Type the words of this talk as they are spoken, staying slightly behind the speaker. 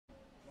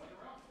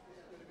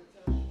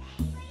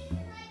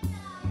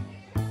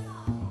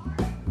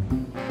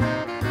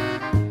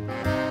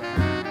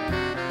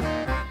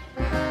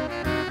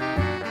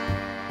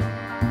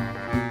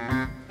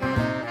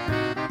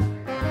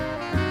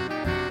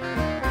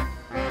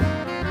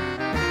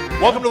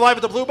Welcome to Live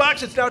at the Blue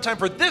Box. It's now time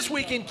for This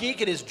Week in Geek.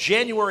 It is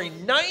January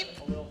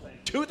 9th,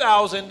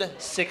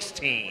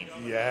 2016.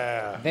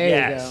 Yeah.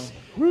 There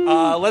you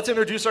go. Let's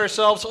introduce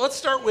ourselves. So let's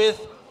start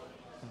with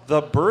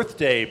the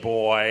birthday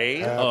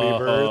boy. Happy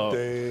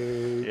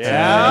birthday.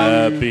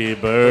 Yeah. Happy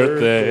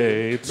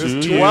birthday to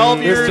Mr. you.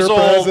 12 years Mr.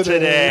 old President.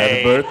 today.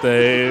 Happy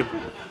birthday,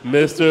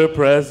 Mr.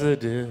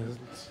 President.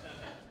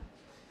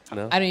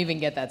 I don't even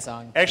get that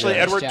song. Actually,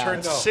 Nice Edward job.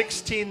 turned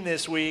 16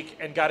 this week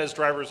and got his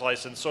driver's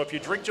license. So if you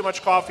drink too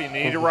much coffee and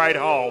you need a ride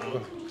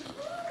home,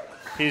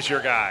 he's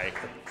your guy.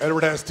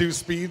 Edward has 2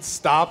 speeds,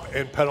 stop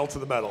and pedal to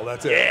the metal.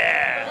 That's it.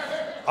 Yeah.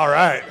 All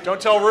right. Don't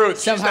tell Ruth.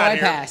 She's Somehow not I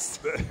here. passed.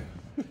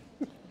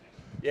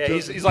 Yeah,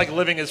 he's like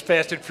living his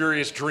Fast and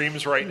Furious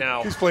dreams right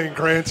now. He's playing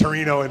Gran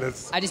Torino in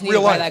his I just need real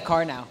to buy life. that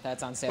car now.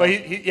 That's on sale.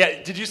 But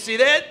yeah, did you see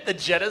that? The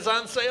Jetta's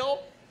on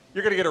sale?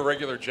 You're going to get a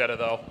regular Jetta,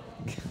 though.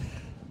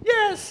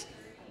 Yes.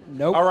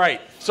 Nope. All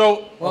right.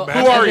 So, Well,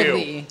 who are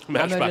you? I'm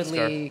Matchbox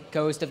admittedly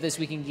co-host of This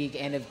Week in Geek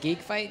and of Geek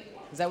Fight.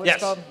 Is that what Yes,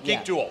 it's called?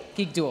 Geek Duel.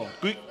 Geek Duel.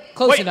 Wait,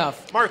 Close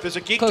enough. Marth, is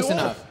it Geek Close Duel?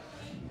 enough.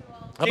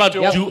 How about,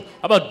 Duel. how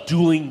about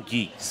Dueling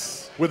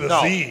Geeks with a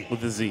No. Z.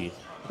 with a Z?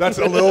 That's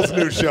a little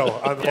new show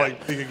on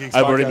like Being a Geeks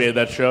I've already podcast. made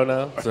that show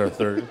now. It's our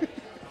third.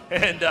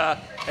 And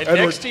Edward-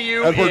 next to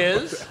you Edward-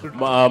 is...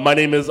 My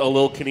name is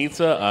Alil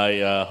Kanitsa.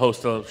 I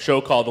host a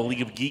show called the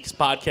League of Geeks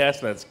podcast,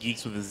 and that's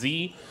Geeks with a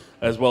Z,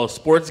 as well as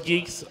Sports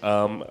Geeks.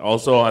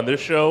 Also on this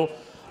show,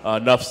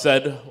 Enough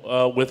Said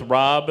with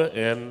Rob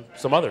and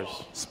some others.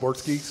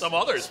 Sports Geeks. some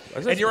others.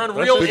 That's And you're on that's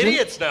Real big one.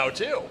 Idiots now,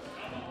 too.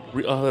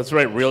 Oh, that's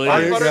right. Real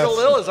Mark idiots. Butter yes.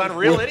 Lil is on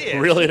Real Idiots.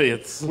 Real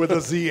idiots. With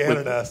a Z and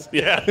an S.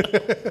 Yeah.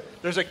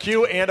 There's a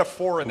Q and a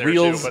 4 in there,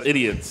 Reals too. But,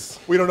 idiots.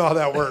 We don't know how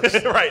that works.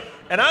 right.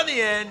 And on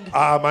the end...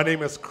 My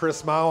name is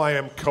Chris Mao. I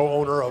am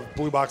co-owner of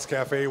Blue Box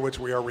Cafe, which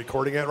we are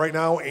recording at right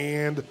now,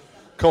 and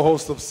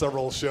co-host of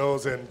several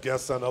shows and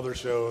guests on other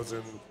shows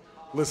and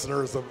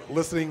listener of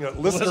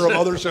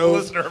other shows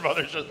Listener of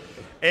other shows.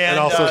 and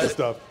all sorts of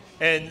stuff.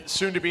 And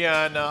soon to be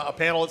on a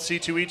panel at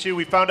C2E2.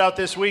 We found out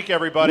this week,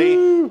 everybody,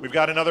 we've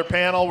got another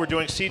panel. We're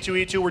doing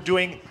C2E2. We're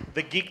doing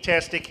the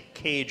Geektastic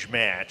Cage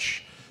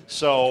Match.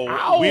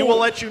 So we will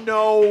let you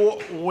know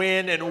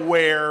when and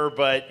where,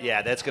 but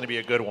yeah, that's going to be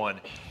a good one.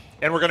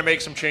 And we're going to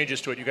make some changes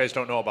to it you guys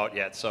don't know about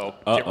yet, so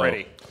get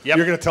ready. Yep.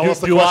 You're going to tell us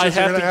the do I questions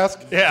you're have going to to-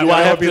 ask? Yeah. Do Well, I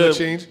that'll have be to the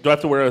change? Do I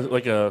have to wear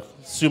like a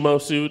sumo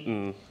suit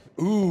and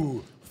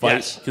fight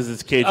Yes. because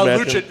it's cage a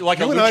match? like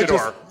a You and I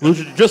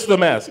luchador. Just the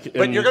mask. But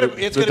and you're gonna,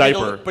 the, it's the gonna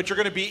diaper. be, but you're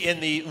gonna be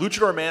in the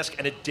luchador mask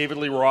and a David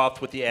Lee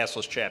Roth with the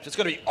assless chaps. It's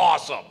gonna be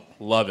awesome.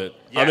 Love it.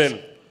 Yes. I'm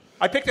in.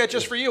 I picked that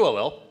just for you,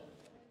 Alil.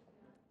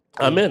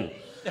 I'm in.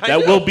 I That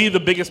know. will be the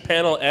biggest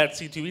panel at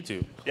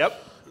C2E2.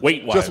 Yep.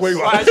 Weight wise. Just weight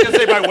Well, I was gonna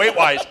say by weight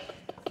wise.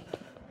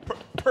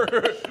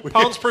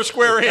 Pounds per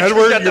square inch.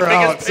 Edward, we got the you're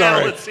biggest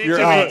out. panel Sorry. at You're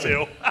out.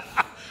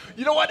 C2E2.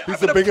 You know what? I'm the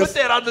gonna biggest-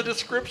 put that on the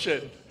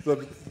description.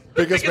 The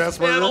biggest mass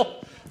murderer?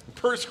 panel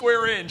per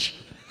square inch.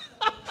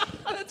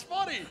 That's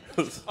funny.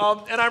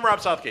 And I'm Rob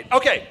Southgate.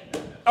 Okay.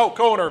 Oh,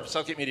 co-owner of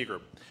Southgate Media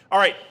Group. All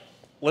right.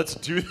 Let's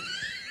do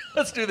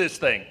this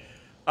thing.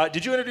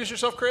 Did you introduce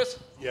yourself, Chris?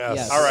 Yes.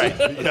 Yes. All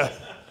right. Yeah.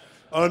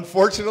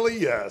 Unfortunately,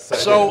 yes.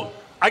 So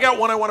I got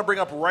one I want to bring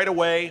up right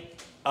away,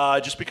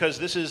 just because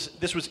this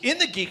was in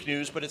the geek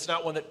news, but it's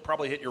not one that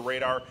probably hit your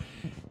radar.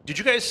 Did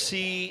you guys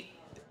see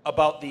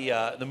about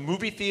the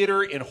movie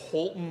theater in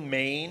Holton,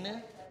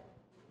 Maine?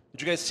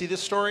 Did you guys see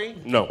this story?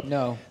 No.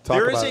 No.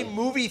 There is about a it.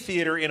 movie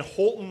theater in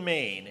Holton,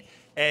 Maine,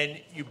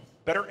 and you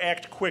better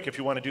act quick if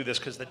you want to do this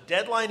because the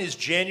deadline is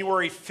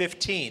January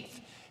 15th.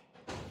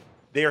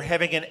 They are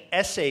having an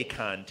essay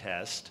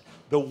contest.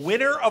 The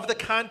winner of the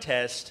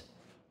contest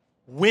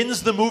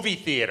wins the movie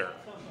theater.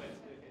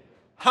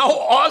 How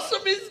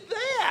awesome is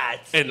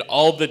that? And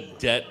all the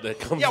debt that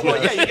comes Yeah, with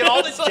well, yeah, it. you get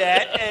all the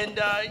debt,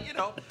 and,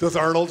 Does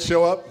Arnold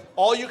show up?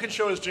 all you can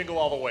show is Jingle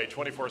All the Way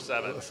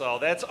 24/7. So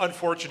that's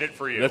unfortunate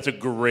for you. That's a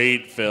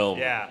great film.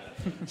 Yeah.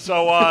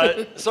 So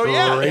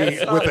yeah. Great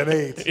that's, with an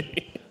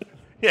 8.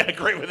 Yeah,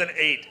 great with an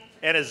 8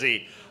 and a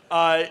Z.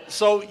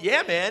 So,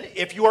 yeah, man,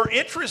 if you are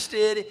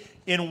interested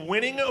in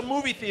winning a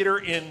movie theater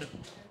in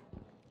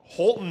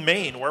Holton,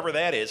 Maine, wherever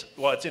that is,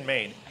 well, it's in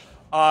Maine.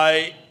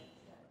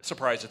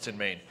 Surprise, it's in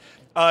Maine.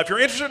 If you're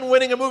interested in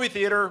winning a movie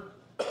theater,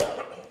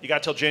 you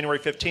got till January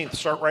 15th to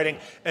start writing.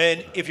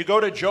 And if you go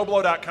to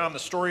joeblow.com, the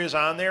story is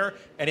on there,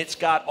 and it's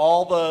got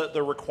all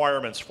the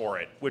requirements for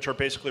it, which are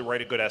basically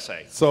write a good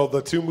essay. So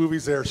the 2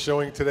 movies they're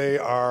showing today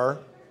are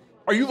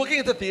Are you looking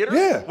at the theater?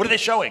 Yeah. What are they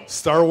showing?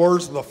 Star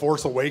Wars and The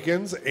Force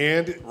Awakens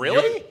and...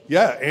 Really?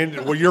 And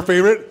your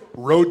favorite?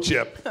 Road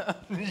Chip.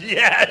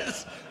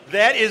 Yes,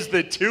 that is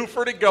the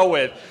twofer to go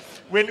with.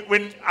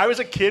 When I was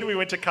a kid, we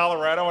went to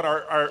Colorado, and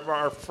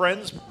our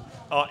friends'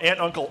 aunt and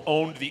uncle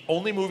owned the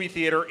only movie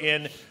theater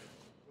in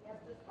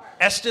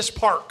Estes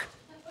Park.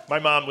 My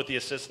mom with the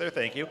assist there,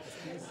 thank you.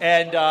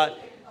 And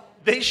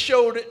they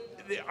showed,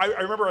 I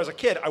remember as a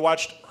kid, I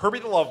watched Herbie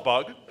the Love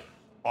Bug.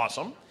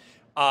 Awesome.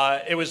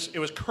 It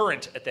was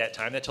current at that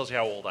time. That tells you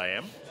how old I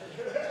am.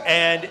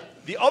 And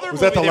the other Was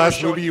that the movie they were last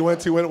showing- movie you went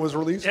to when it was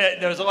released? Yeah,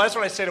 no, it was the last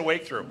one I stayed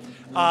awake through.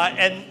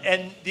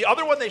 And the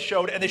other one they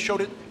showed, and they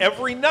showed it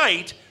every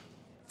night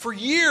for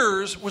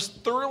years, was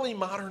Thoroughly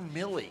Modern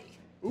Millie.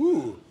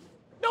 Ooh.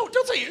 No,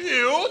 don't say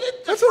ew.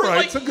 That's all for, right.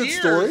 like, It's a good years.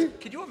 story.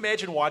 Can you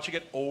imagine watching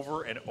it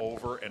over and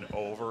over and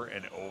over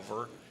and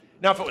over?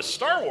 Now, if it was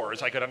Star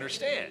Wars, I could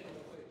understand.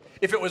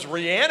 If it was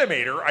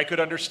Reanimator, I could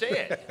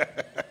understand.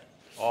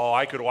 Oh,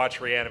 I could watch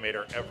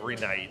Reanimator every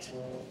night.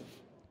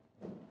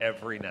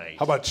 Every night.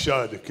 How about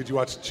Chud? Could you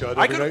watch Chud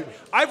every night?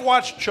 I've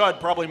watched Chud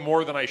probably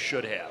more than I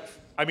should have.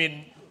 I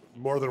mean,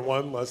 More than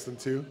one, less than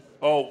two?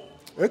 oh,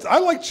 I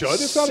like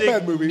Chud. It's not a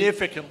bad movie.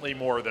 significantly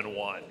more than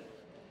one.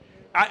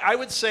 I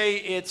would say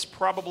it's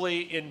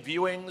probably in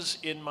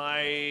viewings in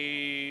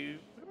my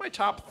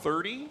top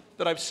 30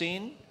 that I've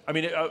seen. I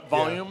mean,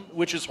 volume,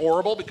 which is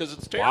horrible because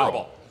it's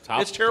terrible.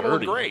 Top It's terrible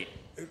 30. and great.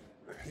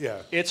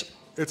 Yeah. It's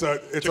It's a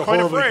to coin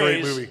a horribly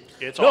great phrase, movie.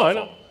 It's No, awful. I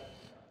know.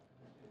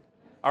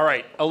 All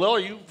right, Alil, are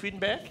you feeding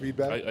back?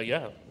 Feedback?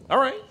 Yeah. All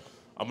right.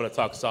 I'm going to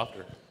talk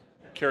softer.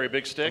 Carry a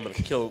big stick I'm going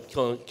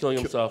to killing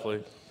him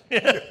softly.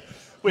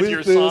 with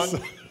your this.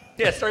 song.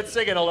 Yeah, start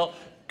singing a little.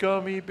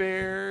 Gummy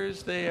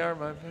bears, they are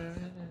my.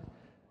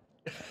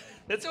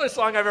 That's the only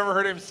song I've ever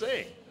heard him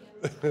sing.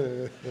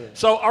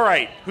 So, all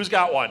right, who's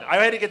got one? I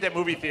had to get that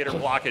movie theater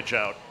blockage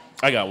out.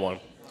 I got one.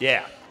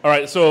 Yeah. All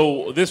right,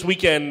 so this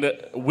weekend,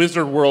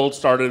 Wizard World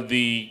started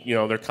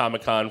their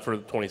Comic-Con for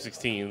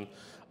 2016.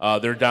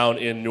 They're down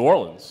in New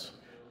Orleans.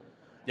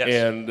 Yes.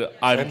 And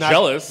I'm And not,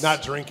 jealous.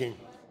 Not drinking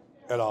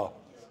at all.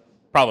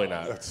 Probably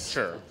not. That's-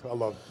 Sure. I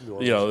love New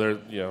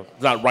Orleans. They're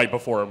it's not right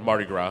before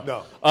Mardi Gras.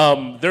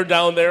 No. They're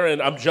down there,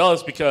 and I'm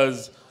jealous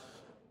because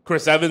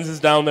Chris Evans is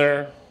down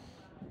there.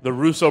 The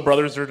Russo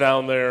brothers are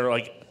down there.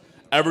 Like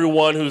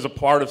everyone who's a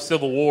part of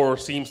Civil War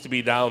seems to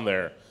be down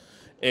there.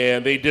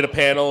 And they did a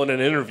panel and an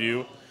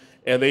interview,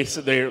 and they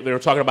said they were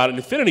talking about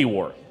Infinity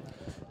War,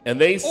 and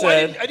they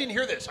said I didn't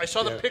hear this. I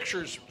saw the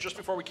pictures just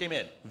before we came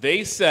in.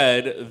 they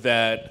said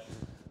that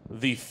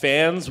the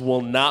fans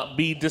will not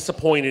be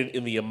disappointed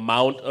in the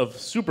amount of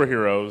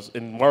superheroes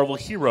and Marvel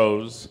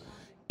heroes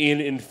in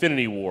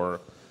Infinity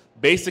War.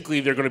 Basically,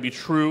 they're going to be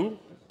true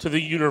to the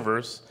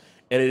universe,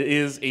 and it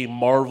is a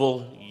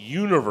Marvel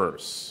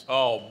universe.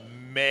 Oh,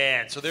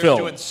 man. So they're Film.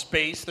 doing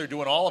space. They're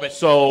doing all of it.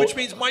 So- which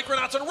means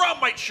Micronauts and Rum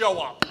might show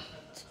up.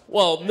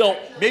 Well, no.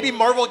 Maybe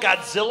Marvel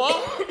Godzilla?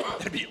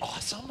 That'd be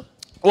awesome.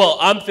 Well,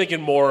 I'm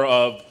thinking more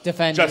of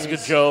Defenders. Jessica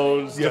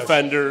Jones, Yes.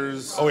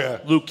 Defenders, Oh, yeah.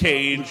 Luke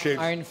Cage. Luke Cage.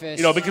 Iron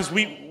Fist. Because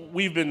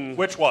we've been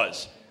Which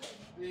was?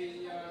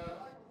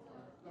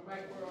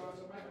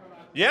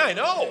 Yeah, I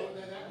know.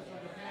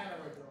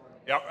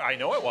 Yeah, I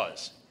know it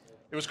was.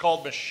 It was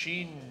called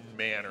Machine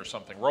Man or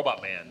something,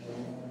 Robot Man,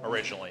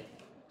 originally.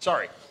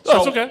 Sorry. Oh,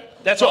 it's okay.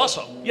 That's So-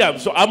 awesome. Yeah,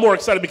 so I'm more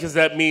excited because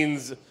that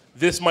means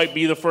this might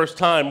be the first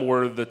time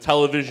where the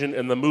television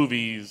and the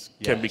movies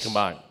can be Yes.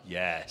 combined.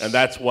 Yes. And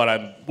that's what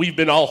we've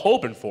been all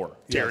hoping for.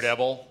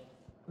 Daredevil.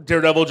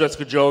 Daredevil,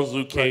 Jessica Jones,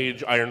 Luke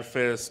Cage, Iron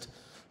Fist,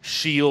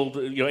 Shield,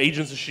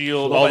 Agents of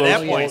Shield, all By that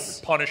those. point,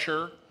 yes.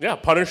 Punisher. Yeah,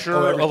 Punisher,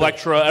 everything.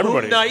 Elektra,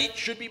 everybody. Moon Knight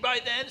should be by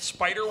then.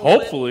 Spider-Woman.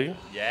 Hopefully.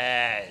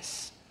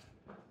 Yes.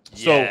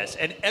 So- Yes.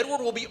 And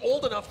Edward will be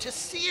old enough to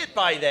see it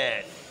by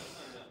then.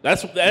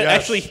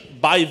 Actually,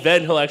 by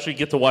then he'll actually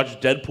get to watch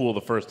Deadpool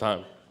the first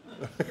time.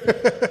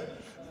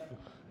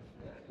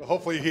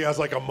 Hopefully he has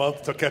like a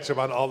month to catch up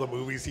on all the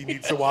movies he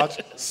needs to watch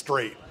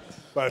straight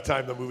by the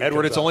time the movie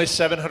Edward, comes it's out. only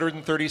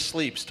 730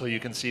 sleeps till you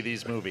can see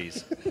these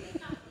movies.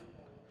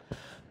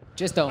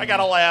 Just don't. I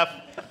gotta laugh.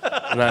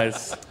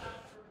 Nice.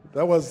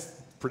 That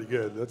was pretty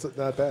good. That's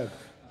not bad.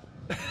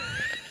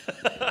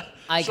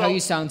 I like So- how you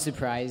sound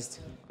surprised.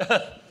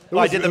 Well,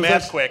 I did the it was math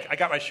actually- quick. I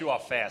got my shoe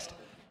off fast.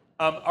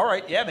 All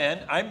right, yeah,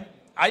 man.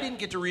 I didn't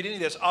get to read any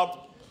of this.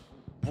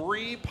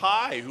 Bree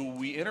Pye, who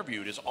we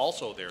interviewed, is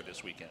also there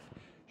this weekend.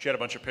 She had a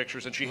bunch of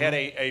pictures, and she had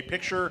a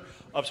picture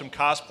of some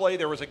cosplay.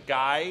 There was a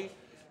guy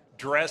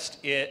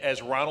dressed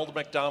as Ronald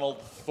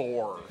McDonald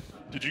Thor.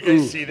 Did you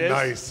guys see this?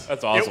 Nice.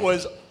 That's awesome.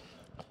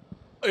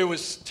 It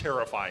was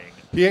terrifying.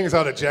 He hangs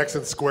out at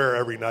Jackson Square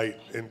every night,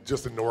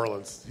 just in New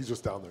Orleans. He's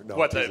just down there. No,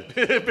 What, I'm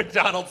the teasing.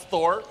 McDonald's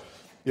Thor?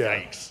 Yeah.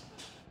 Yikes.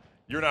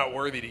 You're not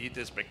worthy to eat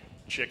this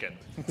chicken.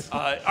 All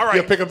right.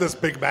 Yeah, pick up this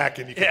Big Mac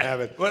and you can have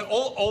it. But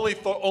only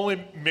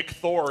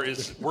McThor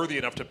is worthy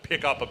enough to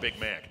pick up a Big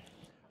Mac.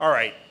 All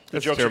right. The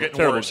That's jokes are getting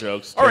terrible worse.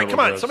 jokes, All right, terrible come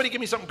on. jokes. Somebody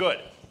give me something good.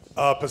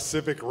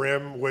 Pacific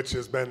Rim, which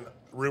has been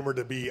rumored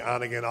to be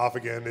on again, off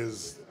again,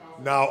 is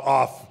now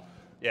off.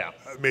 Yeah.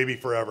 Maybe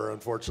forever,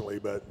 unfortunately,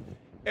 but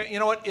You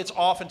know what? It's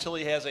off until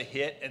he has a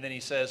hit, and then he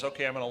says,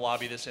 okay, I'm going to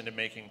lobby this into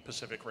making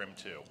Pacific Rim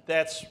 2.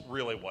 That's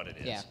really what it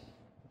is. Yeah.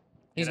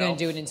 He's You know? going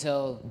to do it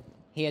until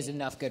he has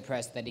enough good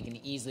press that he can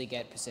easily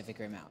get Pacific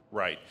Rim out.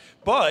 Right.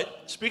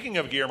 But speaking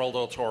of Guillermo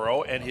del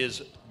Toro and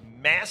his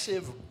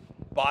massive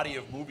body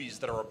of movies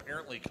that are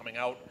apparently coming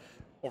out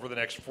over the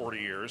next 40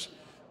 years,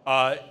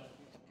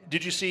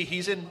 did you see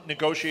he's in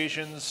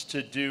negotiations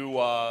to do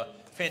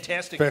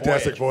Fantastic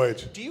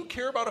Voyage. Do you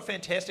care about a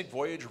Fantastic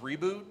Voyage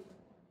reboot?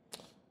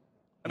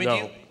 I mean,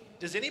 No.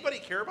 does anybody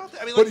care about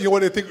that? I mean, But you know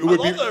what I think it would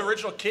love be the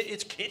original kid.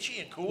 It's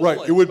kitschy and cool. right.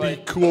 It would be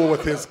but- cool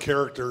with his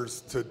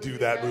characters to do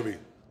that movie.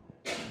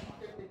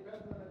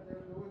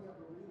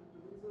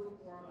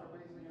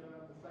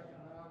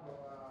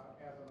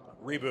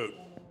 Reboot.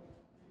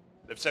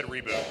 They've said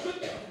reboot.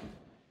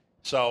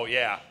 So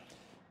yeah,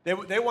 they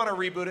want to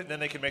reboot it, and then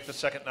they can make the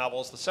second novel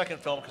as the second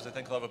film because they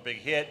think they'll have a big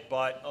hit.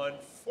 But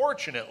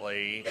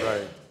unfortunately,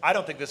 Right. I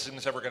don't think this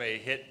thing's ever going to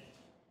hit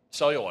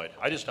celluloid.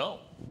 I just don't.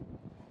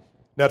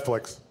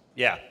 Netflix.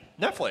 Yeah,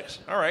 Netflix.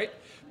 All right,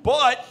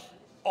 but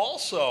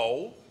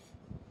also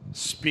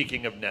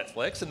speaking of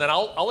Netflix, and then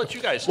I'll let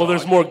you guys. Well, talk.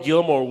 there's more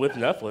Gilmore with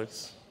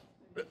Netflix.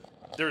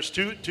 There's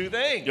two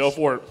things. Go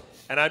for it.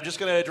 And I'm just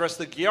going to address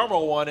the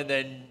Guillermo one, and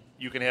then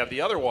you can have the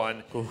other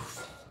one.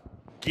 Oof.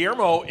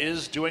 Guillermo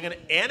is doing an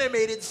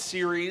animated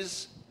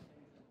series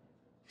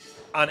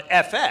on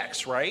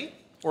FX, right?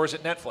 Or is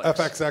it Netflix?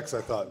 FXX,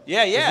 I thought.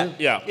 Yeah.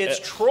 Yeah. It's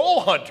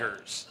Troll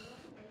Hunters.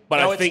 But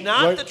Now, I think it's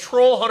not the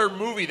Troll Hunter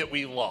movie that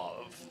we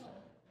love.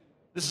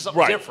 This is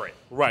something different.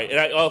 Right. And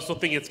I also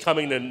think it's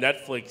coming to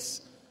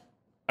Netflix.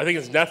 I think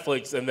it's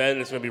Netflix, and then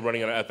it's going to be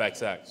running on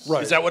FXX.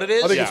 Right. Is that what it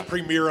is? I think Yeah. it's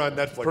premiere on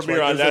Netflix.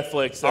 Premiere on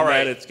Netflix, and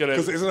then it's going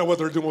Because to... isn't that what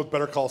they're doing with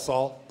Better Call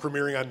Saul?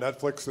 Premiering on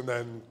Netflix and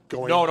then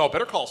going... No.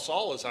 Better Call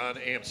Saul is on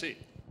AMC.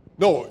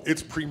 No,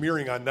 it's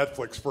premiering on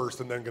Netflix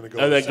first and then going to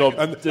go... And then go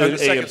and to the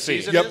second AMC.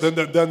 season? Yep,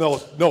 then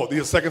they'll... No,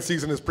 the second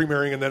season is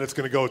premiering and then it's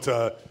going to go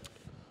to...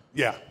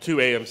 Yeah, To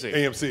AMC.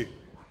 AMC.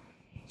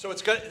 So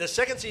the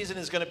second season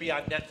is going to be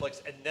on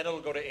Netflix, and then it'll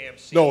go to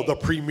AMC. No, the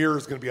premiere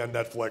is going to be on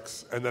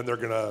Netflix and then they're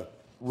going to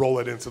roll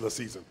it into the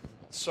season.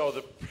 So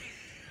the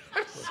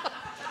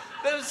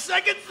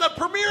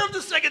premiere of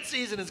the second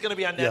season is going to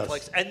be on Yes.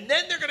 Netflix, and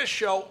then they're going to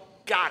show.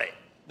 Got it.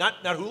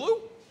 Not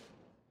Hulu.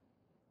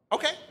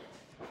 Okay,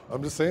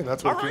 I'm just saying,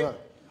 that's what All it came right.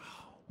 out.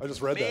 I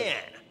just read that.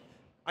 man,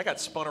 I got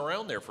spun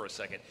around there for a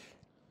second.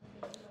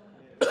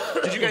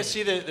 Did you guys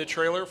see the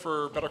trailer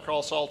for Better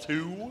Call Saul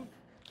 2?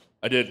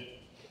 I did.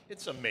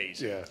 It's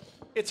amazing. Yeah.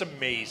 It's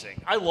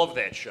amazing. I love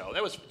that show.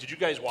 Did you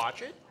guys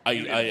watch it? I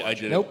You didn't watch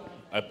did. it. Nope.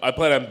 I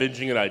plan on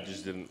binging it. I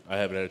just didn't. I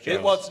haven't had a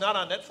chance. Well, it's not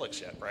on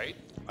Netflix yet, right?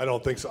 I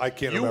don't think so. I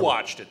can't You remember.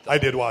 watched it, though. I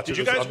did watch it. Did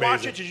you It was guys watch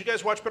amazing. it? Did you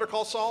guys watch Better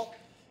Call Saul?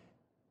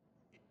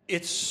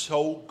 It's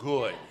so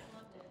good.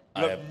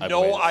 You have I've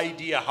no waited.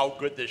 idea how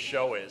good this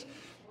show is.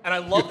 And I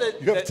love that.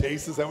 You have that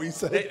taste? Is that what you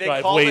said? They I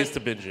have called ways it, to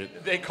binge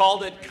it. They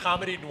called it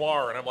comedy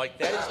noir, and I'm like,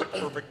 that is the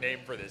perfect name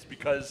for this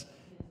because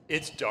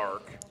it's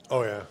dark,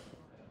 Oh, yeah.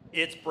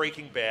 it's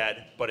Breaking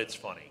Bad, but it's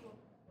funny.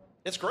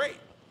 It's great.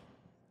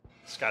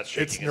 Scott's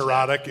shaking It's his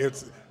neurotic.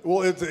 It's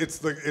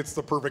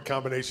the perfect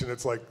combination.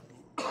 It's like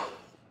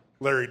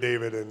Larry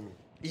David and head.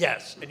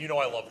 Yes, and you know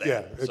I love that.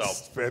 yeah,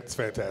 So, it's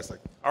fantastic.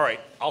 all right,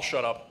 I'll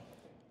shut up.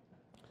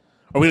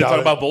 Are we going to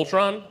talk Doubt about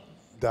Voltron?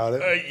 Doubt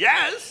it.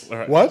 Yes. All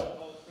right. What?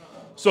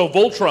 So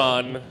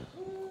Voltron,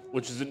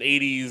 which is an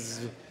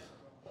 80s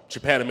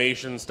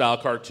Japanimation style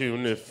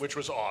cartoon, Which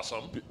was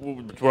awesome.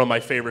 one of my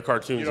favorite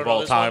cartoons You don't of know all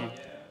this time, one?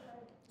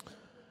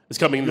 is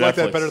coming You to like Netflix.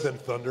 that better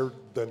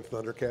than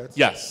Thundercats?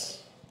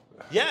 Yes.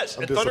 Yes,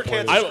 I'm and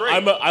Thundercats disappointed. is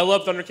great. I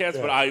love Thundercats,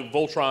 Yeah. but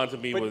Voltron to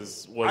me But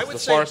was I would the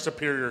say- far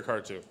superior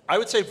cartoon. I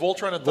would say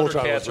Voltron and Voltron was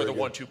Thundercats are very the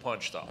good. 1-2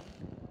 punch, though.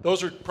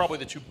 Those are probably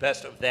the two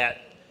best of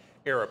that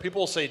era.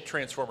 People will say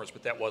Transformers,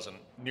 but that wasn't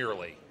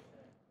nearly.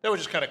 That was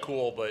just kind of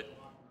cool, but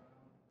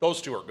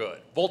those two are good.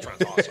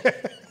 Voltron's awesome.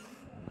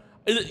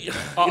 You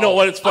know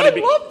what? It's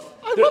funny.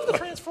 I love the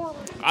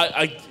Transformers.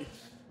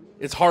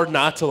 It's hard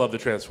not to love the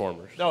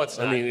Transformers. No, it's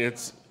not. I mean,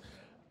 it's.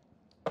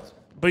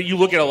 But you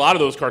look at a lot of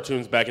those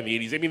cartoons back in the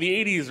 80s. I mean, the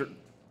 80s,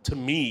 to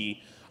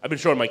me, I've been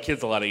showing my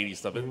kids a lot of 80s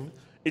stuff.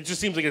 It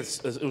just seems like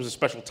it was a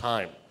special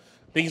time.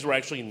 Things were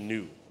actually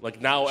new. Like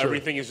now,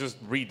 everything is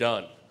just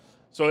redone.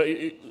 So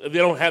they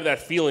don't have that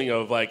feeling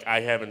of like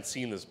I haven't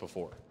seen this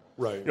before.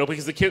 Right. You know,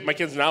 because my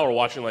kids now are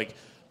watching like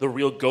the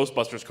real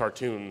Ghostbusters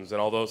cartoons and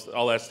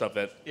all that stuff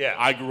that Yeah.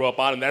 I grew up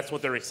on, and that's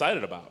what they're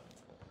excited about.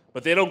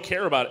 But they don't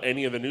care about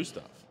any of the new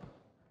stuff.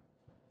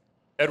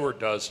 Edward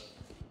does.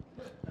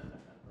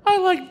 I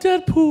like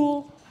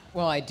Deadpool.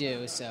 Well, I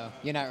do, so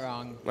you're not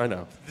wrong. I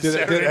know. Did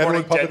Saturday Edward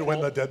morning Puppet Deadpool.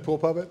 win the Deadpool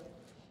puppet?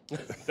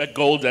 That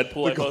gold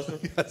Deadpool I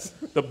posted? Yes.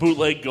 The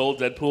bootleg gold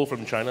Deadpool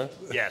from China?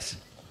 Yes.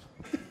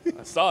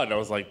 I saw it and I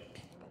was like,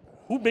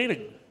 who made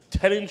a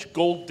 10-inch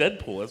gold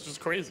Deadpool? That's just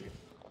crazy.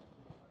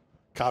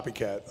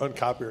 Copycat,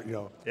 uncopyrighted,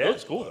 Yeah. That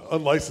was cool.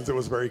 unlicensed. It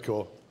was very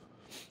cool.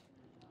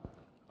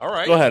 All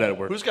right. Go ahead,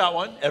 Edward. Who's got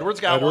one? Edward's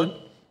got one.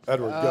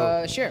 Edward,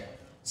 go. Sure.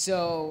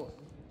 So,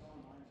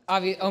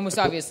 almost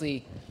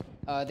obviously,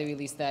 they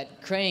released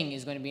that Krang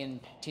is going to be in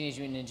Teenage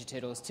Mutant Ninja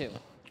Turtles too.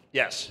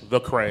 Yes. The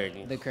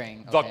Krang. The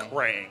Krang. The Okay.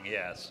 Krang,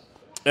 yes.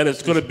 And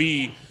it's going to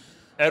be,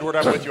 Edward,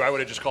 I'm with you. I would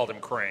have just called him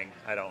Krang.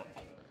 I don't.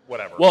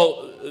 Whatever.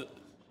 well,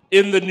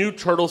 in the new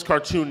Turtles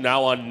cartoon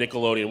now on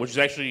Nickelodeon, which is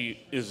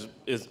actually is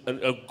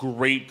a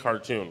great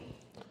cartoon.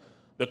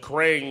 The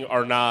Krang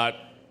are not,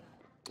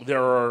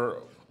 there are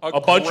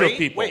a bunch of great-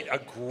 people. Wait, a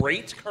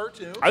great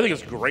cartoon? I think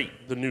it's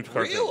great, the new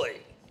cartoon.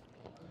 Really?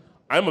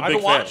 I'm a I big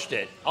haven't fan. watched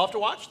it. I'll have to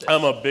watch this.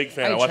 I'm a big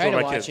fan. I I watch it tried with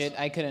to my watch kids. it.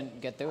 I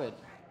couldn't get through it.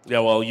 Yeah,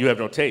 well, you have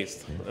no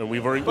taste, and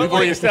we've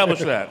already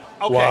established that.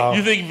 Okay. Wow.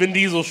 You think Vin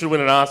Diesel should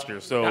win an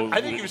Oscar? So I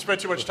think you spent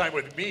too much time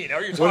with me. Now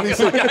you're What talking did he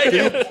say? like I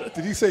do.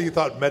 Did he say he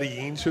thought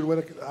Medellin should win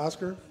an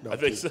Oscar? No, I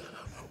think so.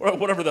 Or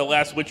whatever, The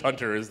Last Witch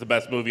Hunter is the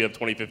best movie of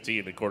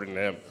 2015, according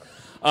to him.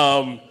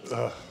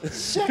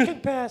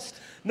 Second best.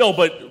 No,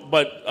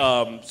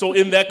 but so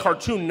in that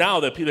cartoon now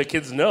that the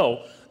kids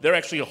know, they're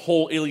actually a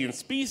whole alien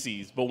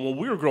species. But when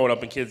we were growing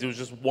up and kids, it was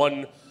just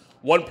one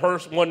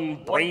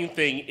brain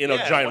thing in a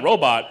Yeah, giant one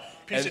robot,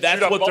 piece and of that's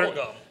chewed-up what they're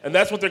bubble gum. and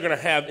that's what they're going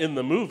to have in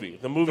the movie.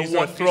 The movie's The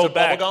going one to piece throw of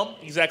back bubble gum?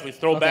 exactly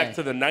throw back Okay.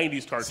 to the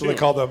 '90s cartoon. So they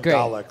call them Great.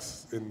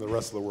 Daleks in the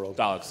rest of the world.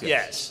 Daleks.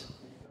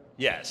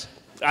 Yes.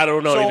 I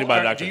don't know So, anything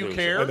about Doctor do you Who.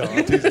 care? I know.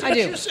 I'm teasing. I do.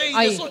 Did you say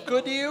I, this looked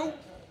good to you?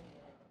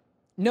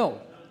 No,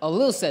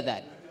 Alil said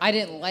that. I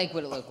didn't like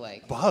what it looked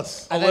like.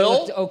 Bus. I thought it Alil?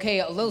 looked okay.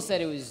 Alil said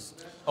it was.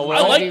 Alil? It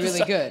I would like be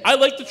really good. I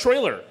liked the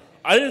trailer.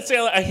 I didn't say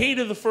I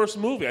hated the first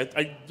movie.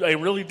 I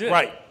really did.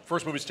 Right.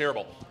 First movie's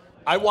terrible.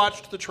 I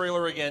watched the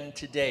trailer again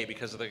today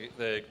because of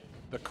the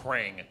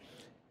Krang.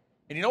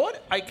 And you know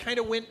what? I kind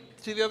of went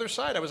to the other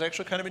side. I was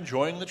actually kind of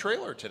enjoying the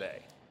trailer today.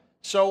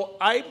 So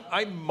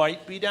I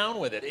might be down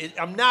with it.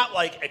 I'm not,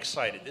 like,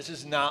 excited. This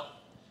is not,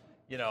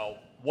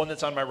 one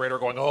that's on my radar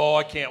going, oh,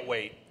 I can't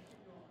wait.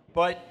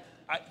 But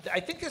I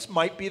think this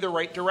might be the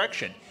right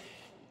direction.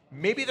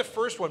 Maybe the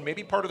first one,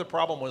 maybe part of the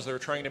problem was they were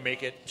trying to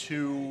make it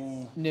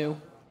too, New.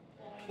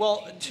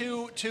 well,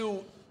 too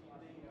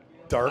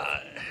Dark.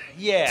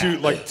 yeah. Too.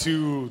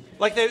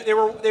 Like they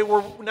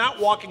were not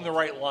walking the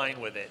right line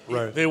with it.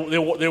 Right. They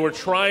were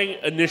trying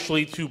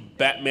initially to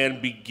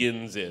Batman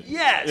Begins it.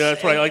 Yes,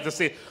 That's what I and- like to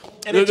say.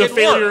 and The it didn't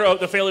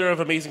failure of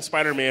Amazing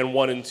Spider-Man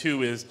 1 and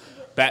 2 is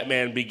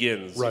Batman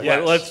Begins. Right.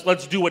 Like, Yes.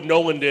 let's do what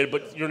Nolan did,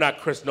 but you're not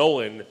Chris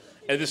Nolan,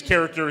 and this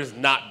character is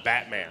not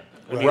Batman.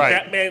 I mean, Right.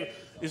 Batman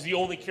is the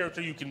only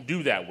character you can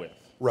do that with.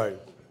 Right.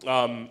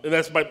 And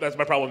that's my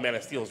problem with Man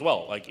of Steel as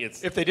well. Like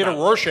it's If they did a not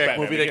Rorschach Batman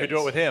movie, they could do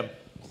it Begins. with him.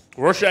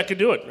 Rorschach could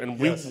do it, and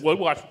Yes. we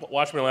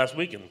watched me last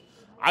week, and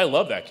I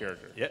love that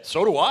character. Yeah,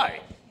 so do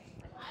I.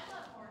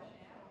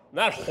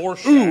 Not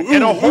Horseshack.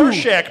 And a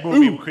Rorschach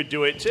movie could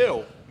do it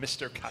too,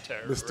 Mr.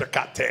 Cutter. Mr.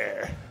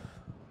 Cutter.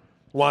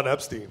 Juan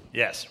Epstein.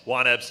 Yes,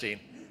 Juan Epstein.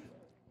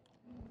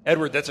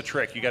 Edward, that's a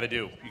trick you got to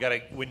do. You got to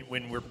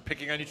when we're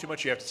picking on you too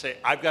much, you have to say,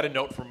 "I've got a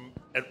note from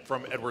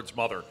Edward's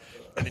mother,"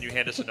 and then you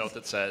hand us a note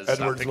that says, "I'm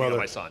Edward's picking on mother.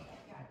 my son."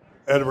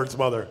 Edward's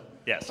mother.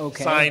 Yes,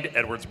 Okay. signed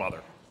Edward's mother.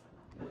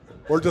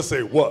 Or just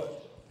say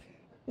what?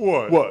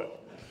 What?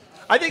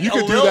 I think You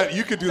could do Alil- that.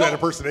 You could do that No.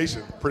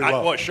 impersonation pretty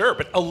well. Well, sure,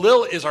 but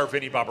Alil is our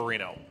Vinnie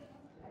Barbarino.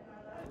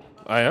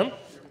 I am.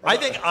 I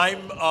think I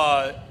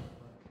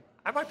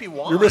might be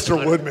Juan. You're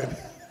Mr. Woodman.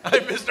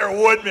 I'm Mr.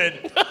 Woodman.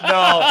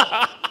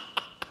 No.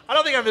 I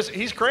don't think I'm Mr.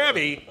 He's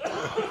crabby.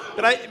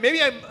 But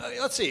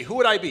let's see, who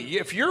would I be?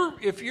 If you're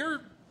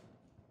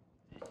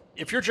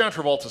John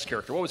Travolta's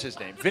character, what was his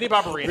name? Vinnie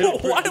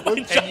Barbarino. Why am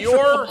I John And you're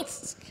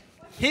Travolta?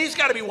 he's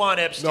got to be Juan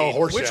Epstein. No,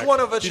 Horseshack. Which one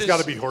of us He's is got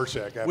to be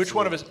Horseshack. Which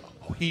one of us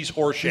he's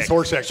Horseshack. He's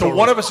Horseshack, So totally.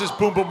 one of us is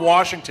Boom Boom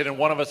Washington and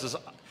one of us is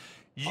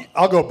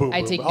I'll go boom. I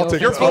boom. take I'll no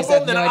take You're offense. I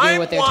have then no idea I'm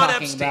what they're Juan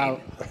talking Epstein.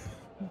 about.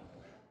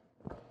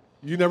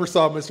 You never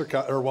saw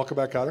Mr. Or Welcome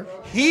Back, Cotter?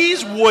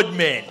 he's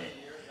Woodman.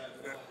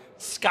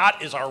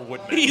 Scott is our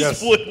Woodman. He's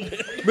Yes. Woodman.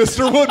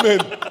 Mr. Woodman.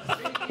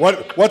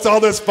 What's all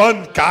this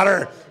fun,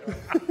 Cotter?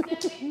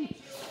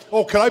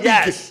 Oh, can I be?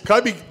 Yes. Can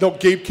I be? No,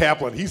 Gabe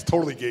Kaplan. He's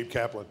totally Gabe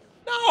Kaplan.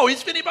 No,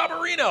 he's Vinnie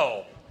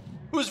Barbarino.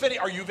 Who's Vinnie?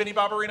 Are you Vinnie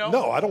Barbarino?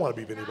 No, I don't want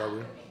to be Vinny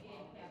Barbarino.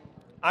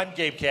 I'm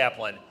Gabe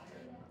Kaplan.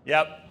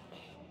 Yep.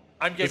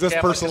 I'm Gabe Is this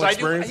Kaplan. personal 'cause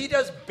experience? he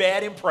does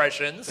bad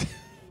impressions.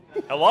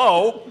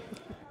 Hello?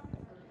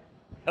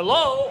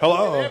 Hello?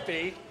 Hello. Who could that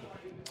be?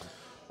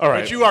 All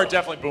right. But you are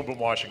definitely Boom Boom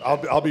Washington.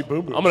 I'll be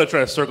boom boom. I'm going to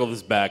try to circle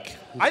this back.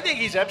 I think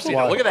he's Epstein.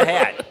 Why? Look at the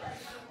hat.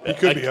 He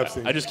could be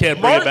Epstein. I just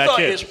can't bring it back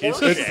Martha in. is He's-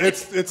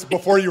 Horseshack. It's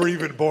before you were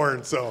even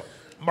born. So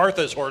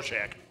Martha's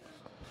Horseshack.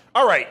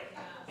 All right.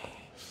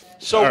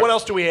 So All right. what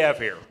else do we have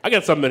here? I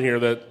got something here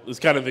that is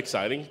kind of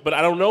exciting, but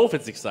I don't know if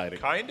it's exciting.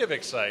 Kind of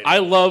exciting. I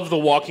love The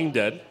Walking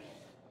Dead.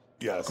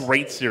 yes,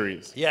 Great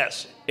series.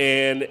 yes.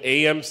 And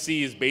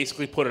AMC has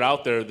basically put it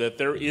out there that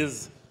there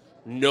is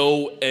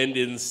no end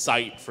in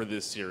sight for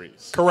this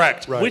series.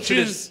 Correct. Right. Which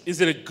is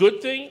it a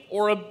good thing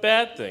or a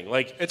bad thing?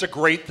 Like, It's a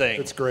great thing.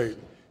 it's great.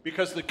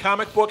 Because the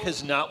comic book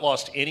has not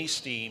lost any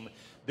steam.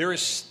 There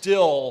is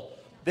still,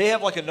 they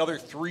have like another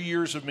 3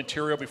 years of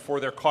material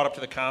before they're caught up to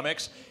the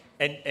comics.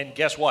 And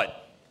guess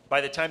what?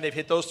 By the time they've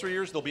hit those 3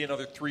 years, there'll be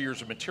another 3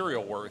 years of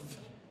material worth,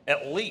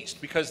 at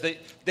least. Because they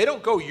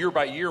don't go year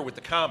by year with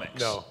the comics.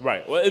 No.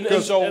 right. Well, and they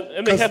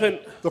 'Cause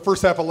haven't. The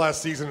first half of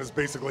last season is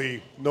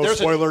basically no There's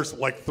spoilers,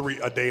 like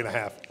a day and a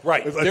half.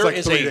 Right. It's There like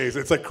is 3 days.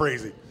 It's like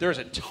crazy. There's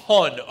a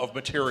ton of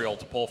material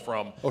to pull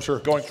from Oh, sure.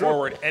 going Sure.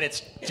 forward, and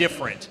it's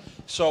different.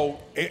 So,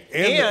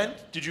 And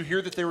did you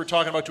hear that they were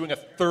talking about doing a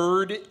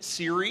third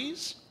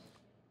series?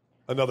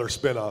 Another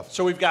spinoff.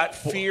 So we've got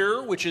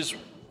Fear, which is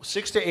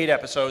 6 to 8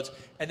 episodes,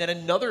 and then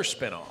another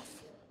spinoff.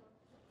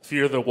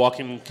 Fear the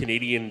Walking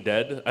Canadian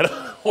Dead. I don't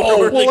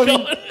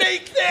know.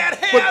 Make that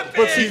happen.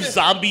 But see,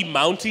 zombie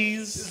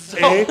Mounties.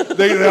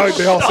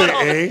 They all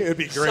say A. It'd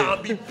be great.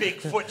 Zombie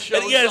Bigfoot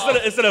shows Yeah, up.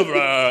 instead of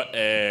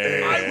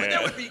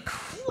That would be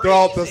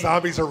crazy. The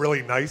zombies are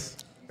really nice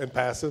and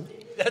passive.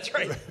 That's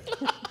right.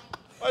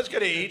 I was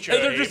going to eat you.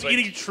 And they're just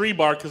eating tree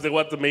bark because they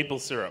want the maple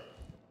syrup.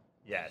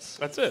 Yes.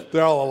 That's it.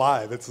 They're all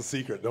alive. It's a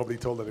secret. Nobody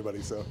told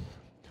anybody. So,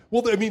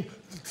 well, I mean,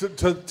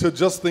 to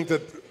just think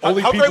that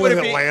only how great people would in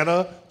it be-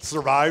 Atlanta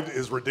survived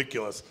is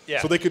ridiculous.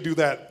 Yeah. So they could do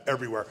that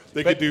everywhere.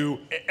 They could do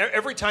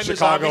every time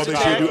Chicago. the They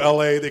zombies should attack. do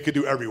L.A. They could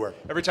do everywhere.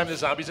 Every time the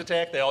zombies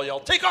attack, they all yell,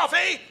 "Take off,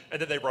 eh?"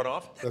 And then they run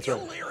off. That's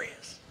That'd right. be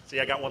hilarious. See,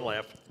 I got one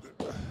laugh.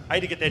 I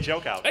had to get that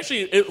joke out.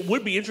 Actually, it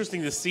would be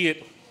interesting to see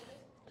it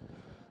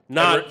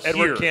not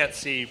Edward here. can't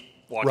see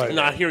Walking Right. Dead.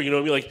 Not here, you know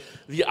what I mean? Like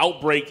the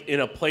outbreak in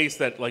a place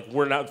that like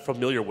we're not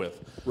familiar with.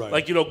 Right.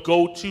 Like,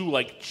 go to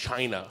like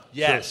China.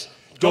 Yes.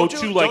 Go Don't to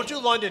do, like don't do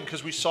London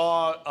because we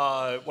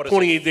saw what is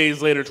 28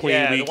 days later, 28 it?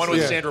 Yeah, weeks. the one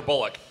with Yeah. Sandra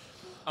Bullock.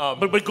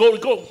 but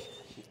go.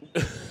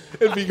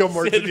 It'd be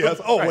more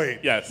yes. Oh wait,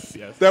 Yes.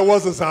 that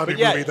was a zombie But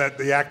yeah. movie. That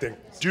the acting.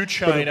 Do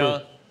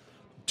China.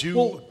 Do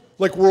Well,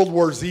 like World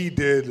War Z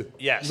did.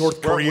 Yes.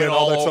 North Where it Korea went and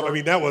all that all stuff. over. I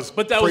mean, that was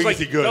But that crazy was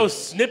like good. that was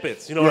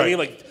snippets. You know what I Right. mean?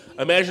 Like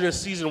imagine a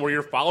season where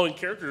you're following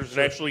characters and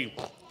actually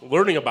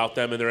learning about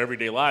them in their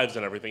everyday lives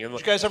and everything. And Did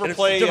you guys ever and it's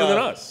play? different than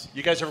us?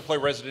 You guys ever play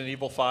Resident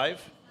Evil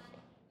 5?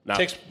 Not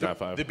The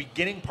five.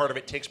 beginning part of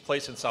it takes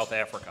place in South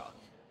Africa,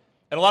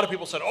 and a lot of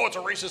people said, "Oh, it's a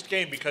racist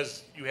game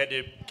because you had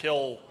to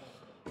kill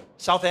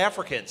South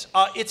Africans."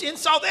 It's in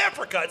South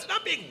Africa. It's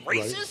not being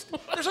racist.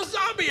 There's a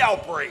zombie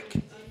outbreak.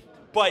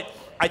 But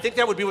I think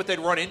that would be what they'd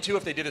run into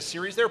if they did a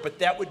series there. But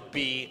that would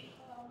be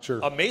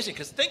amazing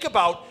because think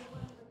about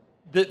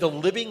the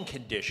living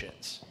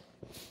conditions.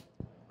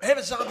 Have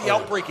a zombie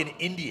outbreak in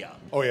India.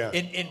 Oh, yeah.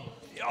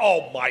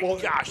 Oh my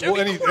gosh! Well,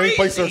 that'd be any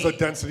place crazy. there's a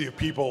density of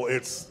people,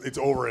 it's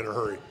over in a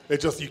hurry.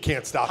 It just you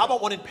can't stop. How it.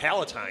 about one in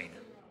Palatine?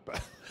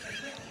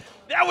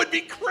 That would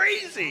be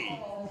crazy.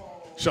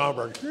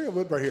 Schomburg? Yeah,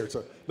 look right here. It's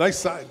a nice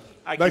sign.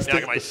 I keep nice knocking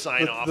tape. my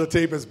sign off. The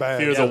tape is bad.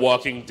 Fear the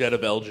Walking Dead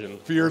of Elgin.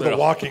 Fear the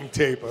walking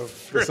tape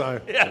of the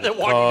sign. Yeah, the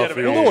Walking Dead of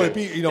Coffee. Elgin. No, it'd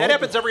be, That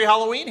happens every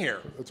Halloween here.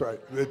 That's right.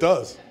 It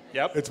does.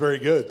 Yep. It's very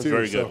good too.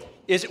 very so.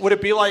 good. Would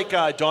it be like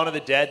Dawn of the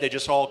Dead? They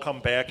just all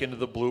come back into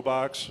the blue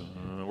box.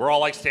 We're all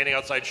like standing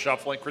outside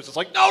shuffling. Chris is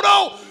like,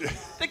 no,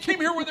 they came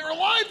here when they're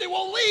alive. They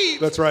won't leave.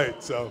 That's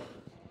right. So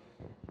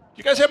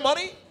You guys have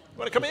money? You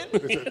want to come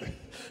in?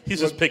 He's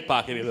just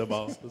pickpocketing them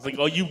all. It's like,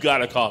 oh, you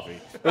got a coffee.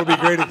 it would be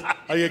great.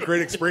 I get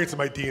great experience in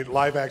my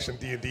live action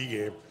D&D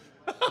game.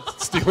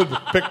 Stealing,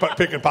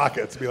 picking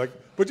pockets. Be like,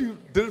 but you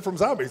did it from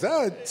zombies.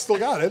 I still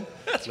got it.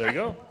 There you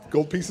go.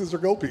 Gold pieces are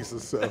gold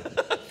pieces. So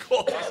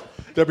Cool.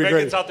 that'd be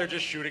Megan's great. out there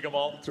just shooting them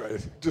all. That's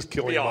right. Just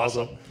killing Be them all.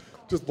 awesome. So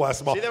just blast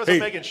them all. See, that was a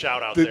Megan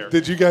shout out there.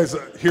 Did you guys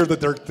hear that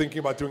they're thinking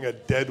about doing a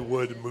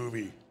Deadwood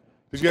movie?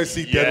 Did you guys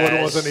see Deadwood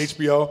Yes. was on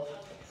HBO?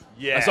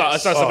 Yes. I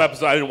saw some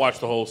episodes. I didn't watch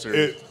the whole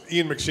series.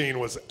 Ian McShane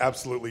was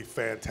absolutely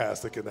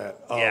fantastic in that.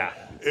 Yeah.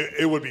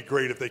 It would be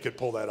great if they could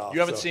pull that off. You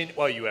haven't so. seen?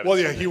 Well, you haven't. Well,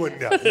 yeah, seen he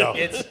wouldn't. Yeah, no.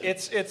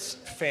 It's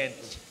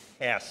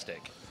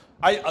fantastic.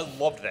 I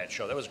loved that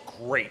show. That was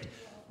great.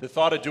 The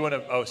thought of doing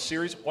a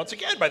series, once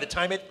again, by the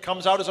time it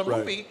comes out as a Right.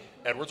 movie,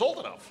 Edward's old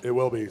enough. It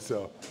will be.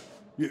 So,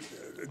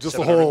 just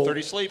the whole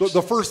 730 sleeps.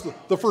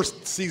 the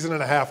first season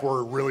and a half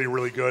were really,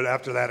 really good.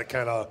 After that, it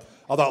kind of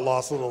I thought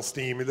lost a little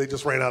steam. They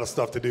just ran out of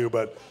stuff to do.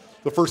 But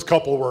the first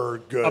couple were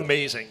good.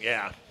 Amazing,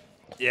 yeah.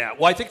 Yeah,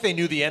 well, I think they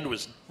knew the end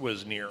was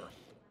near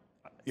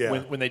Yeah,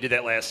 when they did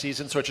that last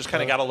season, so it just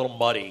kind of got a little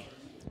muddy.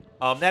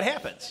 That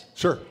happens.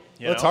 sure.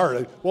 You That's know?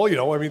 hard.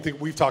 Well, I mean,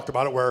 we've talked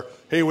about it. Where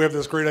hey, we have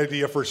this great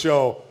idea for a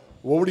show.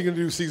 What are you going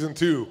to do season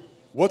 2?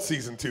 What's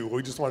season 2?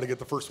 We just wanted to get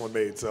the first one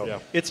made. So Yeah.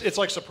 It's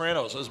like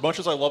Sopranos. As much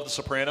as I love The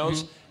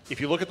Sopranos, if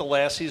you look at the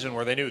last season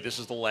where they knew this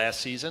is the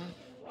last season,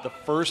 the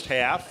first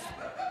half,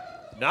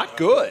 not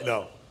good.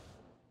 no.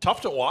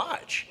 Tough to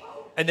watch.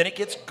 And then it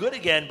gets good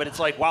again, but it's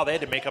like, wow, they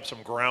had to make up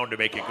some ground to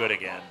make it good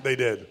again. They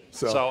did.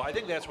 So I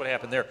think that's what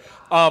happened there.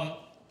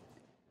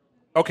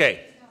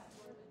 Okay.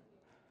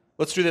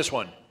 Let's do this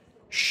one.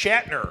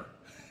 Shatner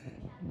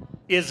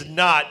is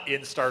not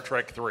in Star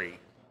Trek 3.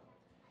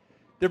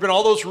 There have been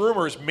all those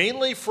rumors,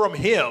 mainly from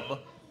him,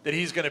 that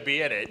he's going to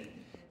be in it.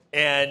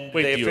 And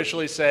Wait, they the-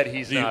 officially said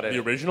he's not in The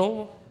it.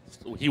 original?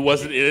 He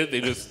wasn't in it.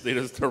 They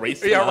just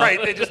erased him. Yeah, out. right.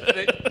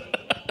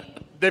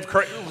 They've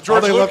George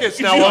they left- Lucas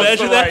Could now you owns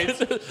the imagine rights.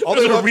 that? All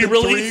There's they a left in 3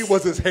 re-release.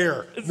 was his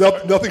hair.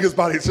 Nothing his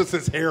body. It's just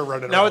his hair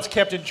running Now around. it's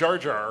Captain Jar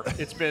Jar.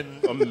 It's been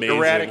Amazing.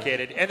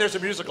 eradicated. And there's a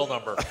musical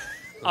number.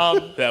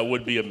 That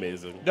would be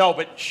amazing. No,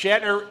 but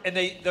Shatner, and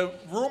the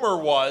rumor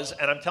was,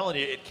 and I'm telling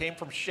you, it came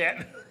from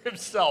Shatner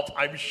himself,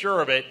 I'm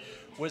sure of it,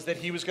 was that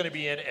he was going to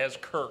be in as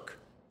Kirk.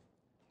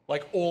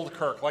 Like old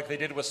Kirk, like they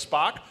did with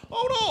Spock.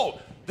 Oh,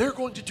 no, they're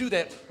going to do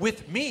that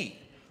with me.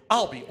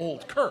 I'll be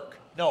old Kirk.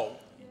 No,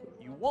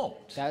 you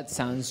won't. That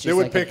sounds They just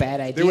would like pick. a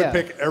bad idea. They would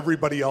pick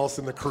everybody else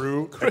in the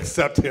crew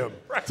except him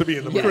to be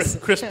in the movie. Yes.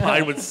 Chris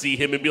Pine would see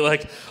him and be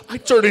like, I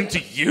turned into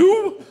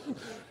you?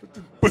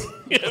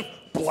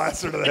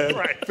 Blaster to the head,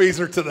 Right.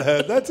 phaser to the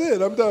head. That's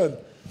it. I'm done.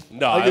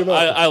 No, give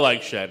up. I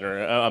like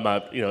Shatner. I'm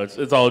not.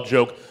 It's all a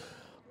joke.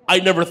 I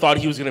never thought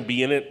he was going to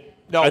be in it.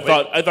 No, I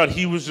but- thought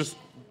he was just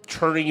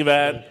turning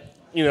that.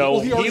 Well,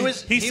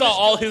 he saw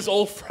all his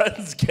old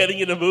friends getting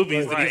into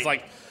movies, and he's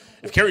like,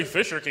 if Carrie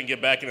Fisher can get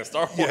back into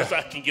Star Wars,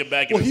 I can get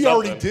back into something.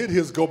 Well, he already did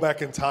his go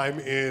back in time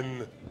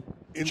in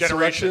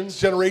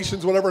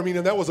Generations, whatever. I mean,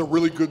 and that was a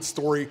really good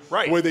story.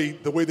 Right.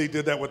 The way they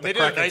did that with They the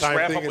did a crack in nice time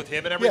wrap thing up with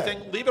him and everything.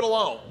 Yeah. Leave it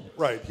alone.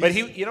 Right. But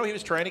he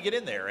was trying to get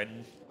in there,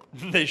 and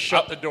they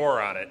shut the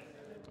door on it.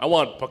 I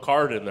want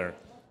Picard in there.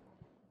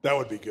 That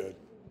would be good.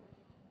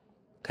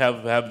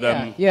 Have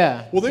them.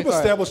 Yeah. Well, they've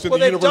established in the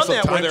they've universe done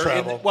of that time where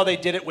travel. they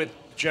did it with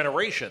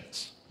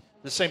Generations.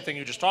 The same thing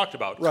you just talked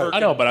about. Right. Kirk I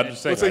know, but I'm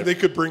just saying. Let's say they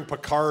could bring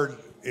Picard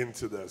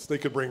into this. They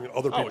could bring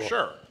other people. Oh,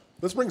 sure.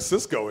 Let's bring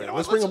Cisco in. You know,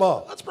 Let's bring them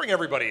all. Let's bring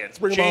everybody in.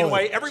 bring 'em all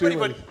Janeway, in. everybody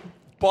Janeway.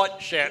 but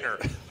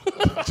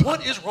Shatner.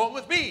 What is wrong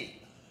with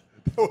me?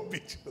 That would be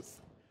just.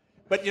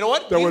 But you know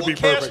what? That we would will be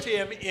cast perfect.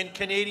 him in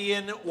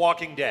Canadian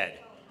Walking Dead.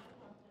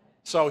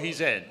 So he's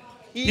in.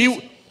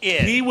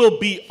 He will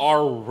be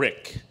our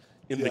Rick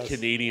in the Yes.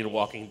 Canadian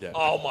Walking Dead.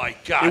 Oh my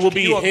gosh! It will Can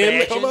be you him.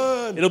 imagine? Come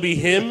on. It'll be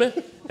him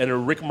and a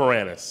Rick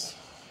Moranis.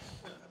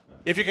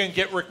 If you can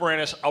get Rick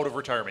Moranis out of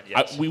retirement,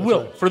 yes. We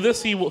will. For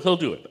this, he'll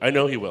do it. I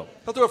know he will.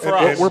 He'll do it for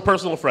And- us. We're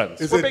personal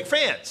friends. Is We're it big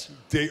fans.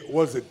 Dave?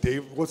 Was it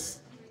Dave? What's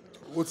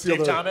the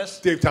Dave other? Thomas?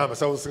 Dave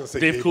Thomas. I was going to say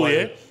Dave Dave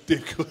Coulier? White.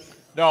 Dave Coulier.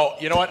 No,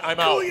 you know what? I'm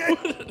out.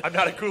 I'm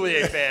not a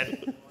Coulier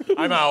fan.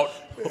 I'm out.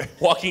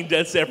 Walking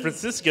Dead San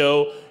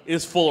Francisco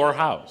is Fuller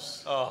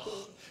House.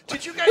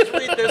 Did you guys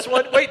read this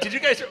one? Wait, did you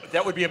guys?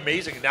 That would be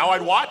amazing. Now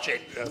I'd watch it.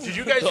 Did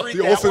you guys read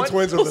The that Olsen one?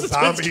 twins are the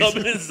zombies. Come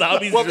in as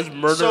zombies Well, and just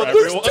murder so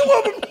There's everyone.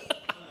 two of them.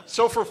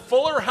 So for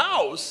Fuller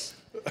House,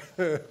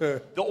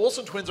 the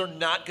Olsen twins are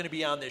not going to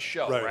be on this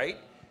show, Right. right?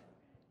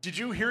 Did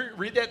you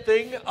read that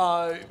thing?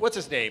 What's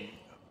his name?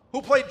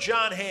 Who played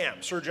John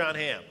Hamm? Sir John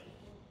Hamm.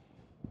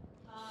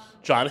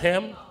 John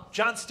Hamm?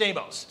 John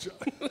Stamos.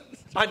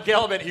 On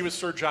Gallivant, he was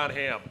Sir John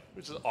Hamm,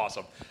 which is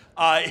awesome.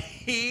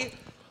 He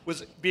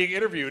was being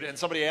interviewed, and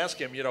somebody asked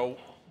him,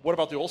 what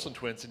about the Olsen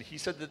twins? And he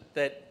said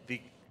that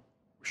the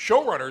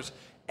showrunners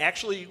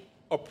actually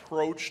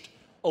approached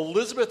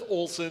Elizabeth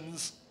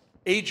Olsen's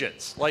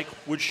agents. Like,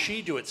 would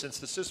she do it since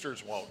the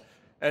sisters won't?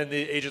 And the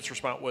agent's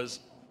response was,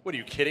 what, are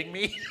you kidding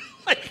me?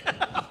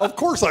 Of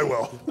course I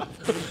will.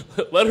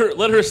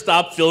 Let her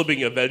stop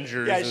filming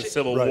Avengers Yeah, and she-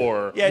 Civil Right.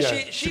 War. Yeah, Yeah.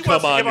 she To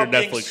wants come to on give your up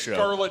being Netflix show.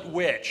 Scarlet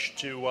Witch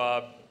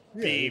to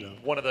be you know.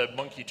 one of the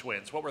monkey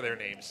twins. What were their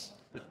names?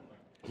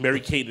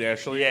 Mary-Kate and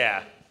Ashley.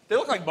 Yeah. They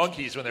look like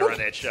monkeys when they were on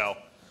that show.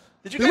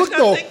 Did you They guys look,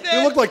 not think that?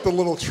 they look like the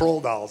little troll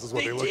dolls is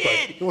what They they look did.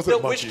 like. It The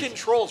wasn't Witch monkeys.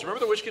 Controls. Remember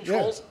the Witch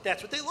Controls?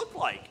 That's what they look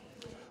like.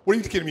 What are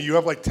you kidding me? You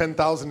have like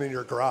 10,000 in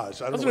your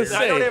garage. I don't know. was what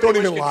gonna you're- I don't have don't any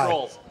even Witch lie.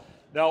 Controls.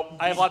 No,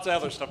 I have lots of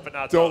other stuff, but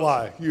not Don't those.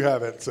 lie. You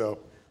haven't. So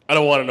I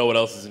don't want to know what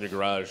else is in your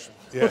garage.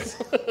 yes,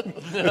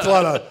 it's a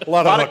lot of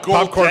Lot of gold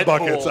popcorn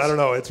buckets. Deadpools. I don't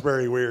know. It's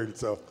very weird.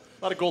 So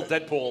A lot of gold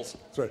Deadpools.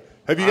 that's right.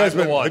 Have you guys I'm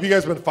the been one. Have you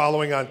guys been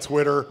following on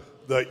Twitter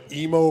the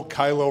emo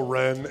Kylo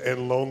Ren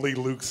and lonely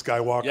Luke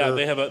Skywalker? Yeah,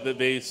 they have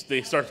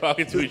they start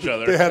talking to each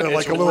other. They had It's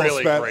like a little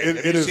really spat. great. It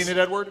Have you is. seen it,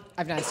 Edward?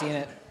 I've not seen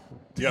it.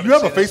 You have a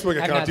seen it? Facebook I've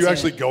account. not Do you seen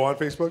actually it. go on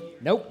Facebook?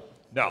 Nope.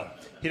 No.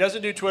 He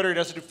doesn't do Twitter. He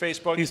doesn't do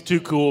Facebook. He's too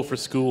cool for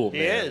school. He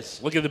man.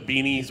 is. Look at the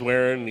beanie he's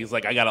wearing. He's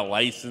like, I got a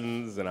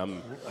license, and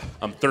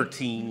I'm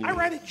 13. I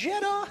ride a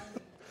Jetta.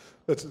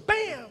 That's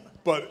Bam.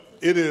 But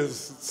it is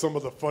some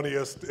of the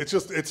funniest.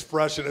 It's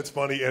fresh and it's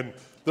funny, and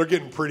they're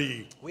getting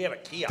pretty We have a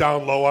Kia.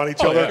 down low on each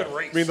Oh, other. yeah. Good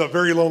race. I mean, the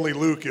very lonely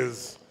Luke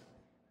is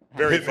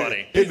Very hitting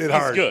funny. hitting it He's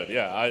hard. good.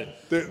 Yeah,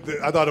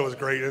 I thought it was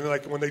great, and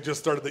like when they just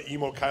started the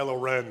emo Kylo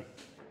Ren.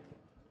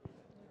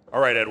 All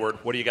right, Edward.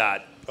 What do you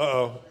got?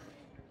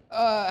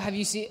 Have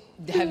you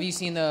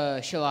seen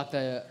the Sherlock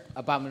the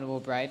Abominable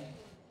Bride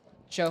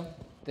show?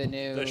 The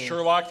new The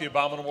Sherlock, the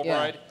Abominable Yeah,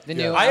 Bride? the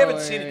new I haven't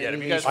hour seen it yet.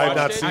 Have you guys release. I have watched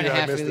not it? seen Hour and it. a I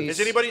half missed it. release. Has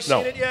anybody seen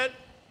No. it yet?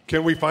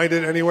 Can we find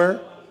it anywhere?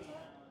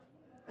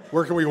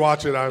 Where can we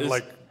watch it on?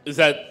 is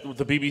that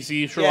the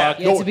BBC Sherlock?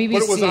 Yeah, it's a but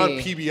it was on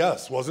BBC.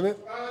 PBS, wasn't it?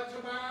 Tomorrow at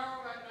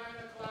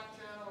 9 o'clock,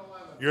 channel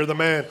 11. You're the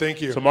man.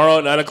 Thank you. Tomorrow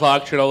at 9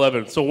 o'clock, Channel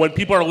 11. So when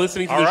people are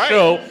listening to All the right.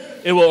 show,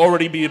 it will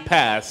already be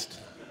past.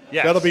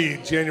 Yes. That'll be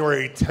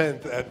January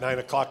 10th at 9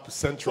 o'clock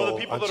Central. For the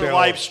people on that channel.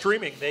 are live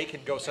streaming, they can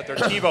go set their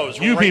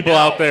TiVos You right people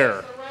now. out there, The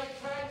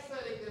right track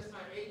setting this time,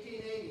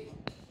 1880.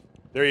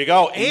 There you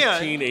go.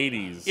 And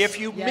 1880s. if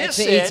you Yeah, miss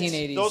it's the it,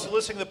 1880s. those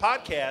listening to the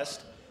podcast,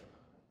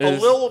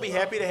 Is- Lil will be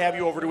happy to have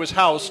you over to his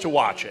house to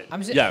watch it.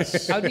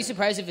 Yes. I would be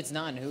surprised if it's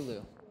not on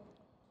Hulu.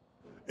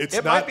 It's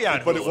It not, might be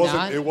on but it Hulu.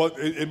 wasn't. Not?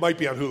 It might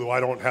be on Hulu. I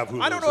don't have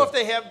Hulu. I don't know if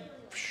they have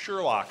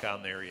Sherlock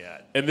on there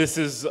yet. And this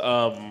is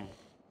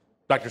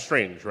Doctor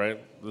Strange, right?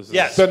 This is,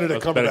 Yes.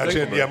 Benedict that's Cumberbatch.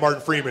 Benedict Yeah,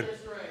 Martin Freeman.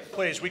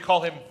 Please, we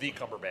call him the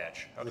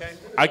Cumberbatch, okay?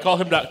 I call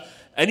him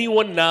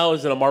Anyone now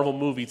is in a Marvel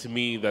movie to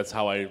me. That's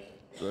how I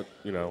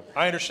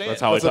I understand.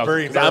 That's how That's I a talk.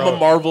 very 'Cause I'm a narrow-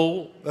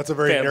 Marvel. That's a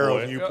very narrow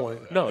fanboy.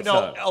 viewpoint. No, it's No,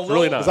 not. a It's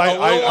really little- not. 'Cause I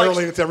like-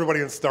 relate it to everybody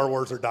in Star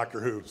Wars or Doctor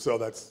Who, so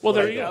that's. Well, what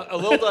there I you do. go.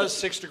 Lil does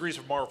 6 Degrees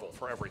of Marvel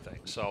for everything.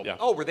 So, Yeah.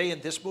 oh, were they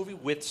in this movie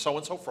with so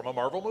and so from a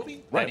Marvel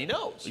movie? Right. Then he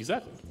knows.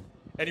 Exactly.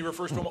 And he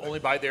refers to them only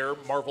by their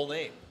Marvel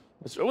name.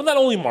 Well, not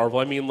only Marvel.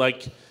 I mean,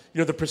 like,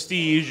 the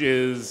Prestige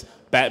is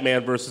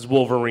Batman versus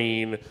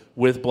Wolverine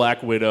with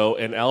Black Widow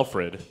and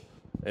Alfred,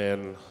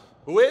 and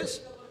Who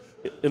is?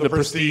 in the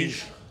Prestige.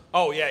 Prestige,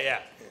 Oh yeah.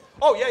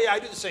 Oh yeah. I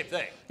do the same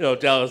thing.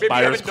 Dallas Maybe you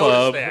Buyers haven't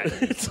Club. noticed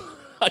that. It's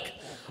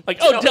like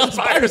Dallas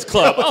Buyers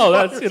Club. Oh,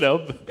 that's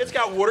It's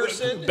got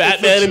Wooderson.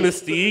 Batman and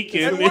Mystique.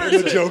 And And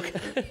Wooderson. The joke.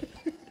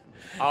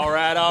 All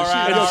right.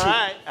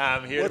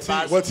 I'm here to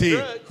buy What's some he?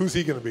 drugs. Who's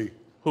he going to be?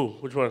 who?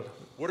 Which one?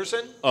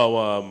 Wooderson?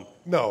 Oh,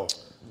 No,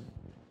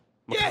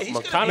 Yeah, he's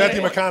gonna be McConaughey. Matthew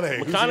in it. McConaughey.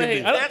 Who's he gonna McConaughey.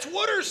 be? I don't- That's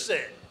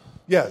Wooderson.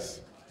 Yes.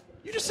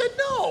 You just said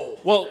no.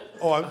 Well,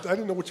 Oh, I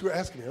didn't know what you were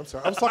asking me. I'm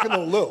sorry. I was talking to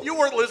Lil. You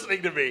weren't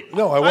listening to me.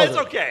 No, I wasn't.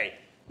 It's okay.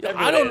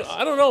 I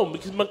don't know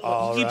because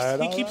All he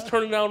right. keeps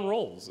turning down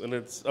roles, and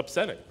it's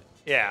upsetting.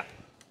 Yeah.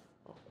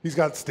 He's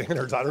got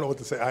standards. I don't know what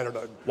to say. I don't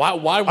know. Why?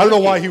 I don't know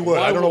why he would.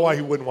 I don't know why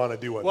he wouldn't want to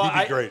do it. Well,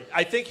 He'd be great.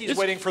 I think he's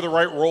waiting for the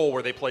right role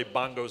where they play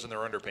bongos in their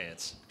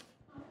underpants.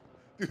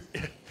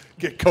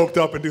 Get coked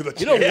up and do the.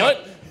 You know Yeah.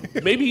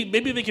 what?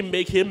 Maybe they can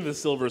make him the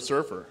Silver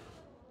Surfer.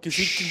 Because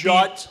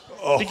Shut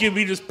he can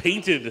be just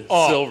painted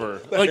up.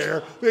 silver. The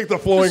hair. Make the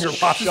flowing or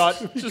Shut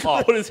Just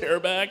up. put his hair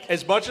back.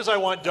 As much as I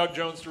want Doug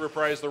Jones to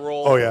reprise the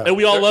role. Oh yeah. And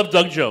we all love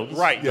Doug Jones.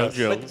 Right. Doug Yes.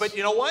 Jones. But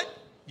you know what?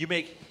 You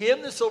make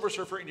him the Silver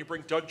Surfer and you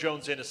bring Doug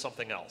Jones in as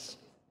something else.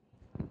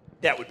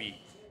 That would be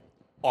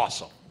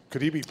awesome.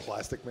 Could he be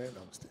Plastic Man?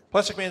 No, I'm just kidding.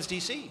 Plastic Man's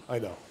DC. I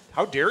know.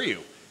 How dare you?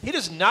 He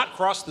does not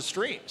cross the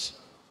streams.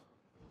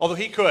 Although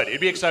he could.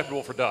 It'd be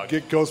acceptable for Doug.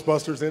 Get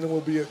Ghostbusters in and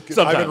we'll be. Get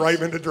Sometimes. Ivan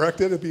Reitman to direct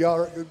it. It'd be all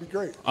right. It'd be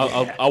great.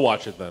 I'll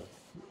watch it then.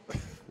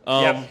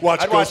 Yeah,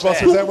 Watch I'd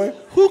Ghostbusters that way.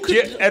 Who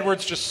could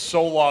Edward's just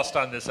so lost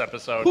on this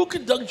episode. who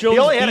could Doug He Jones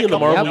only be had a in the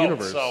couple Marvel of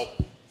universe? So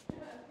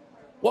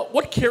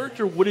What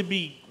character would it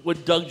be?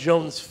 Would Doug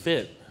Jones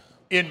fit?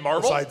 in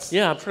Marvel, Besides,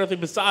 Yeah, I'm trying to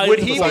think. Besides, would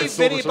he be besides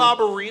Silver Vinny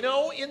Surfer.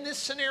 Barbarino in this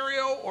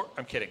scenario? Or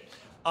I'm kidding.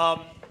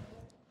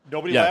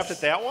 Nobody Yes. laughed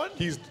at that one.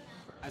 he's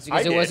That's because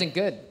I it did. wasn't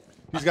good.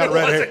 got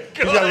red hair. wasn't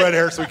He's got good. red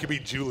hair, so he could be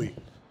Julie.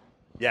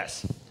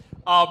 Yes.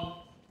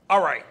 All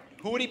right.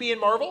 Who would he be in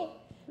Marvel?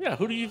 Yeah,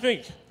 who do you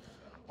think?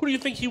 Who do you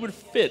think he would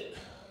fit?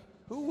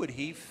 Who would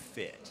he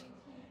fit?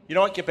 You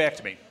know what? Get back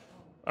to me.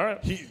 All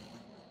right.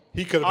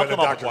 He could I'll have been a come up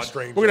with Doctor one.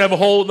 Strange. We're gonna have a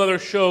whole another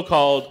show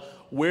called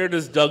 "Where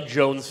Does Doug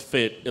Jones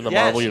Fit in the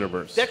Yes. Marvel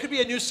Universe?" That could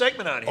be a new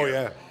segment on here. Oh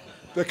yeah,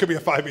 that could be a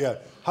 5. Yeah,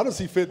 how does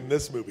he fit in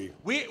this movie?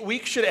 We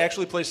should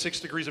actually play 6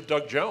 Degrees of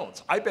Doug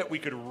Jones. I bet we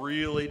could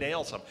really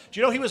nail some. Do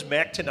you know he was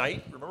Mac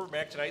Tonight? Remember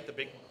Mac Tonight, the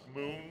big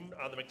moon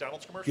on the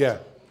McDonald's commercial? Yeah,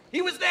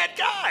 He was that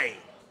guy.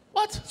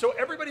 What? So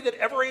everybody that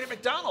ever ate at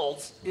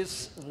McDonald's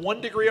is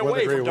 1 degree One away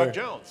degree from away. Doug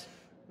Jones.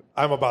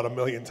 I'm about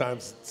 1,000,000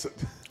 times.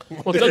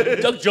 Well,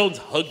 Doug Jones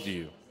hugged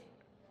you.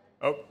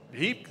 Oh,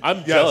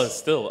 I'm jealous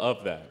still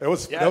of that. That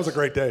was Yes. a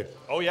great day.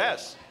 Oh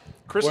yes.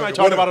 Chris and I What-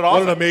 talked what about it What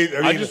often. an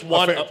amazing! I just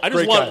want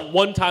great guy.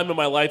 one time in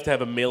my life to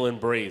have a male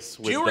embrace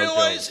with Do you Doug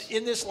realize Jones.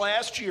 in this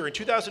last year, in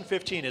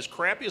 2015, as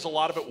crappy as a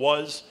lot of it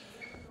was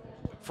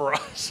for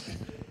us,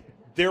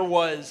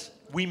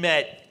 we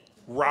met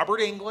Robert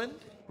England,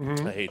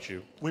 I hate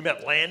you. we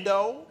met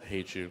Lando, I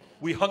hate you.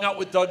 we hung out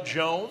with Doug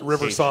Jones,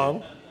 River Hate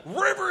Song.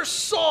 River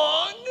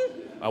Song.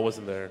 I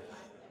wasn't there.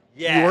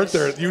 Yes. You weren't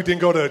there. You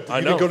didn't go to. You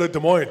I didn't know. go to Des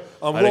Moines.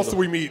 Who didn't else go. did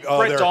we meet?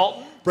 Brett there?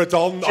 Dalton? Brett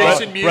Dalton.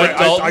 Jason Mewes. Brett,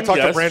 Dalton, I talked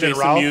yes. to Brandon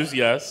Jason Routh. Mewes,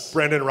 yes.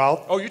 Brandon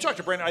Routh. Oh, you talked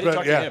to Brandon. I didn't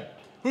talk Yeah. to him.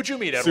 Who'd you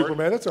meet, Edward?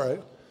 Superman. That's all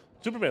right.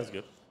 Superman's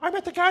good. I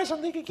met the guys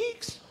on League of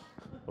Geeks.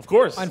 Of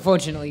course.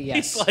 Unfortunately,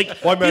 yes. He's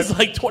Well, I meant-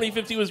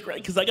 2015 was great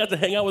because I got to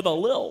hang out with a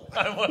Lil.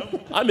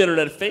 I'm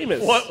internet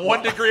famous.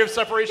 One degree of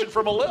separation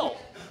from a Lil.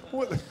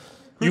 What?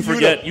 You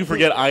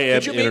forget I am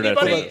Did you meet internet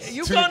anybody? famous.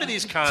 You've Two- gone to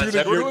these cons,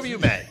 Edward. Who have you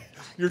met?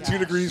 You're 2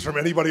 degrees from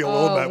anybody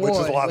alone, met, which is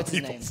a Ward, lot of what's his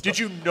people. name? Did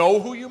you know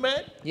who you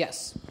met?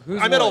 Yes.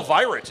 Who's I met Ward?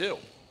 Elvira, too.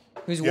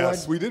 Who's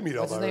Yes, Ward? we did meet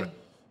What's his Elvira. name?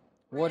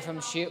 Ward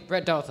from Shield.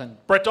 Brett Dalton.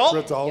 Brett Dalton?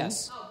 Brett Dalton.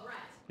 Yes.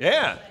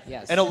 Yeah.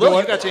 Yes. And a You Lil, know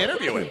you what? got to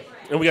interview him.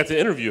 And we got to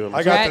interview him.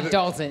 I got Brett to.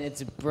 Dalton.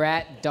 It's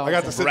Brett Dalton. I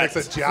got to sit next to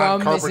Brett. John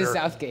from Carpenter. Mrs.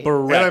 Southgate. And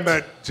I Brett.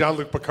 met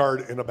Jean-Luc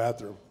Picard in a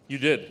bathroom. You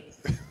did.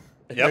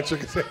 Yep.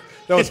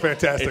 That was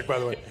fantastic, by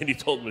the way. And you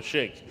told him to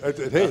shake. I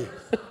did, hey.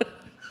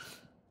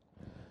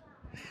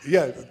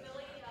 Yeah,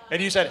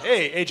 And you said,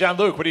 hey, John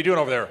Luke, what are you doing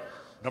over there?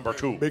 Number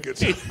 2. make it.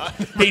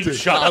 Hey,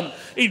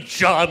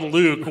 John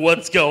Luke,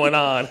 what's going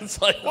on?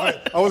 It's like,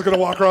 what? I was going to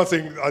walk around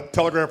saying a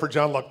telegram for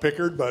John Luck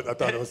Pickard, but I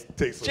thought it was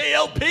tasteless.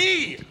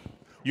 JLP!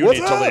 You What's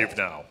need up? to leave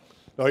now.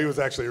 No, he was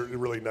actually a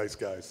really nice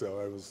guy, so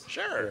I was.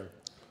 Sure.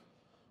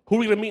 Who are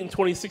we going to meet in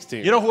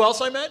 2016? You know who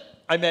else I met?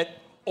 I met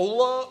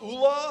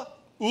Ula,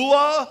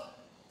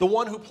 the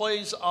one who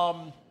plays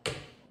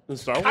in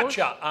Star Wars?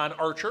 Katja on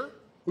Archer.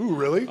 Ooh,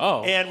 really?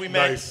 Oh. And we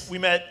met Nice.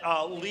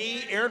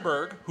 Lee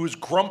Ehrenberg, who's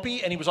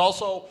grumpy, and he was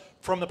also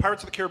from the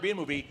Pirates of the Caribbean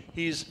movie,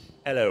 he's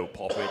hello,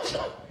 puppets.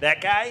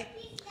 That guy,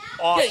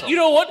 awesome. Yeah, you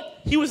know what?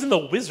 He was in The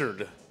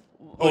Wizard.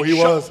 Oh, he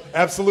was.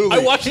 Absolutely.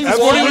 I watched it this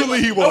morning.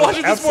 Absolutely, he was. I watched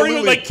it this morning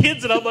with my Absolutely.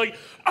 kids, and I'm like,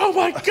 oh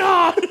my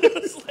god!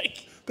 It's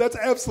like That's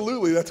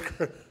absolutely. That's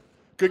great.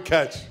 Good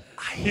catch.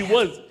 he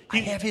was. I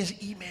have his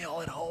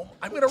email at home.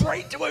 I'm going to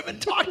write to him and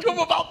talk to him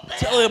about that.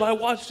 Tell him I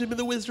watched him in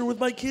The Wizard with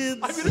my kids.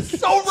 I'm going to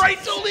so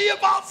write to Lee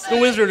about that. The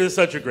Wizard is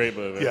such a great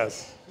movie.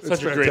 Yes. Such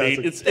It's a great.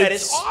 fantastic. That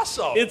is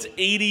awesome. It's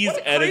 80s What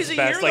a at its crazy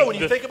best. year, Like though, when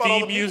you the think about all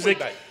theme the people music.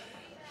 we met.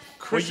 When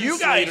Christian you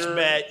guys Slater,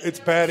 met, It's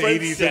bad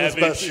Fred 80s and it's Savage.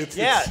 best. It's,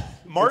 yeah,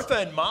 Martha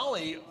and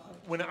Molly,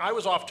 when I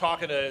was off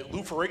talking to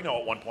Lou Ferrigno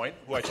at one point,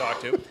 who I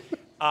talked to,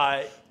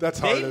 That's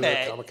they hard at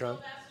met. Comic-Con.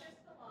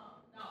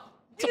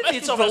 He didn't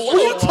meet What are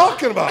you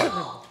talking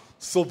about?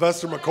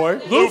 Sylvester McCoy?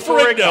 Lou Lou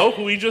Ferrigno, Ferrigno,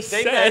 who we just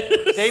They said.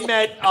 met. They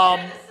met.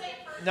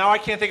 Now I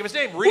can't think of his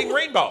name. Reading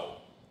Rainbow.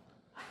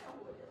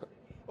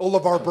 Oh,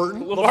 LeVar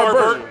Burton? LeVar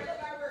Burton.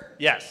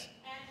 Yes.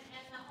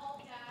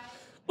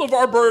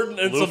 LeVar Burton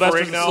and Lou Sylvester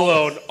Ferrigno.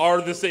 Stallone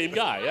are the same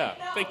guy. Yeah,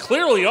 they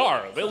clearly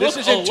are. They This look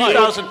is in alike.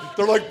 2000.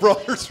 They're like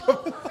brothers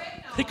from.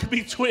 They could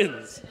be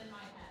twins.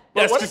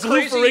 But Yes, what a because Lou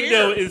crazy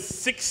Ferrigno year. is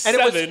 6'7", And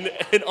it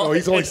was- and Oh,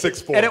 he's only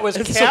 6'4". And it was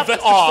and capped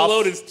Sylvester off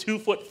Stallone is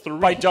 2'3".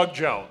 by Doug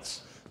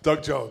Jones.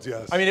 Doug Jones,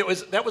 yes. I mean,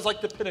 that was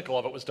like the pinnacle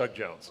of it was Doug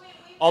Jones.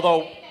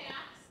 Although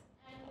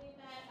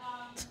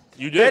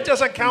You did. that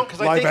doesn't count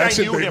because I Live think I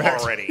action knew him Baymax.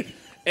 already.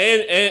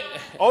 and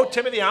Oh,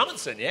 Timothy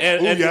Amundsen, yeah.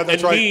 and, Ooh, and, yeah,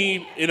 that's and right.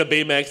 me in a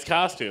Baymax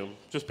costume,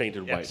 just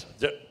painted Yes.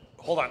 white.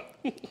 Hold on.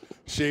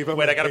 Shave him.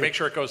 Wait, I got to Hey, make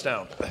sure it goes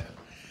down.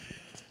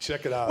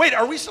 Check it out. Wait,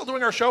 are we still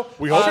doing our show?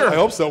 We hope, I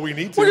hope so. We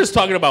need to. We're just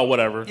talking about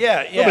whatever.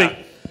 Yeah, yeah.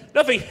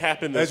 Nothing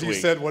happened this As you week.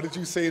 said, what did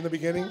you say in the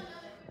beginning?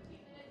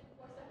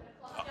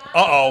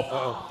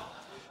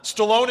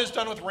 Stallone is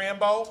done with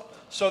Rambo.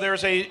 So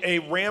there's a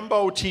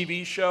Rambo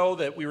TV show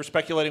that we were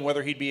speculating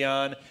whether he'd be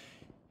on.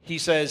 He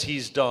says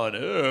he's done.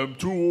 I'm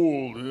too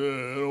old. I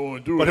don't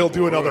want to do it But he'll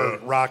do anymore." another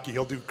Rocky.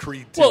 He'll do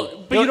Creed too.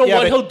 Well, but you know Yeah,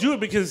 what? but- He'll do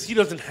it because he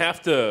doesn't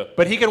have to.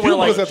 But he can he wear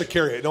like doesn't have to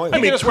carry it. No, he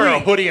can just wear a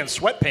Creed- hoodie and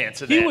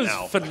sweatpants in He that was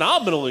now.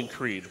 phenomenal in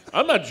Creed.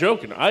 I'm not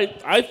joking.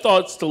 I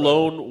thought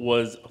Stallone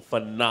was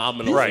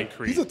phenomenal in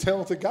Creed. he's a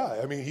talented guy.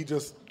 I mean, he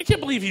just I can't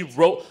believe he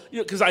wrote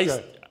because Yeah.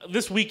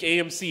 this week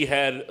AMC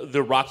had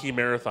the Rocky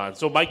Marathon,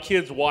 so my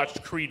kids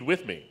watched Creed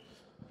with me,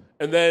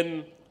 and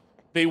then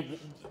they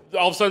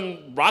all of a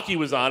sudden Rocky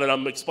was on, and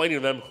I'm explaining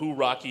to them who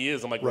Rocky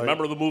is. I'm like, Right.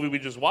 remember the movie we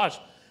just watched,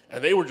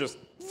 and they were just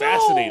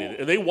fascinated,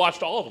 and they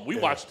watched all of them. We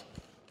watched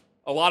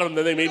a lot of them,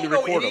 then they made me You don't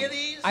know record any them. of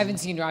these? I haven't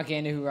seen Rocky.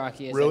 I know who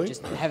Rocky is. Really? I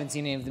just haven't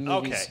seen any of the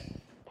movies. Okay.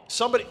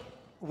 Somebody,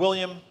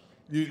 William,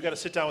 you got to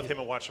sit down with him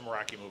and watch some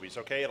Rocky movies,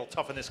 okay? It'll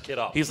toughen this kid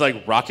up. He's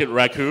like Rocket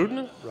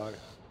Raccoon.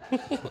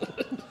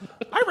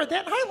 I read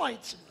that in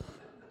highlights.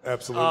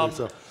 absolutely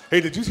so.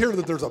 Hey, did you hear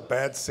that there's a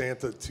Bad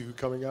Santa 2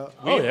 coming out?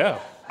 Oh yeah.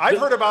 I've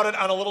heard about it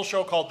on a little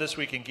show called This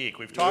Week in Geek.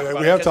 We've talked Yeah,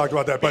 about we it. have because- talked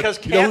about that, but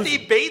because you know Kathy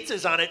Bates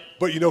is on it.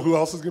 But you know who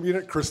else is going to be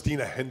in it?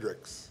 Christina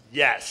Hendricks.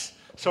 Yes.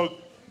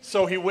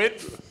 So he went.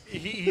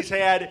 He's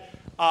had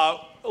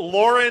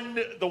Lauren,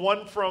 the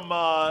one from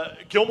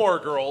Gilmore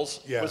Girls,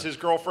 Yeah. was his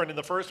girlfriend in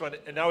the first one,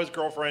 and now his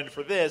girlfriend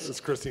for this It's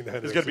Christina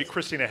Hendricks. is going to be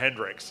Christina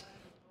Hendricks.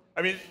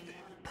 I mean,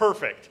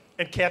 perfect.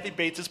 And Kathy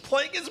Bates is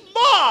playing his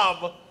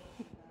mom.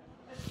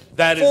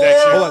 That is Four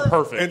actually Hold on.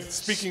 perfect. And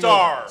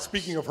Stars.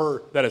 speaking of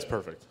her, That is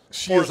perfect.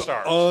 she 4 is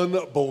stars.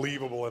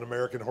 unbelievable in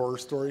American Horror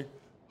Story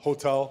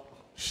Hotel.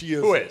 She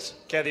is. Who is?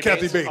 Kathy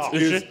Bates? Bates Oh.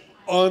 is she?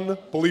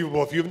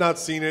 unbelievable. If you've not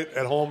seen it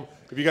at home,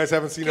 if you guys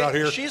haven't seen it out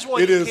here, She's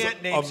one it you is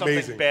can't name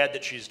amazing. something bad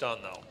that she's done,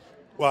 though.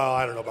 Well,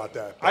 I don't know about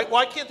that. I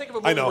can't think of a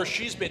I movie know. where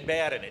she's been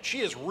bad in it.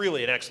 She is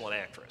really an excellent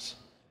actress.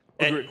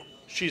 And Agreed.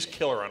 she's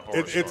killer on Horror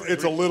It's Story.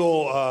 a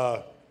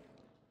little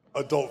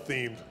adult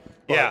themed.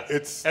 but Yeah.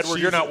 it's Edward,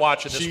 she's- you're not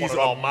watching this one she's at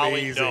all.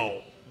 Molly, amazing.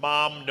 no.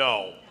 Mom,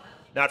 no.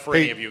 Not for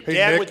Hey- any of you. hey,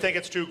 Dad Nick. would think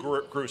it's too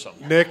gruesome.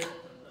 Nick,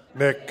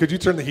 could you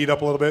turn the heat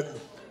up a little bit?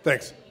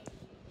 Thanks.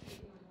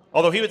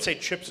 Although he would say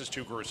Chips is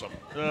too gruesome.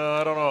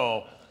 I don't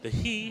know. The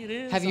heat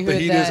is. Have you The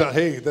heard heat that? is on.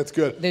 Hey, that's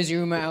good. There's a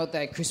rumor out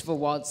that Christopher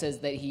Waltz says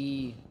that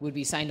he would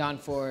be signed on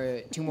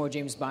for 2 more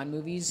James Bond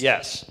movies.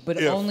 Yes. But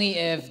If. only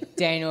if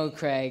Daniel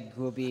Craig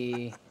will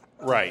be.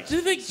 Right. Do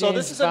you think So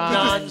this James is a Bond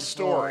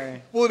non-story.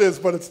 or- Well, it is,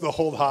 but it's the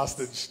hold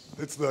hostage.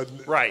 It's the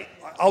Right.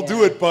 I'll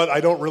do it, but I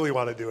don't really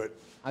want to do it.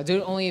 I'll do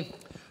it only if.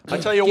 I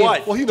tell you give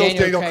what. Well, he knows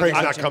Daniel Craig's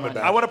an not option coming on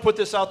back. it. I want to put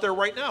this out there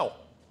right now.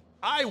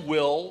 I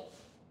will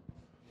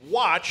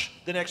watch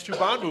the next 2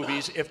 Bond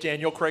movies if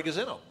Daniel Craig is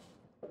in them.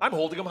 I'm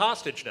holding him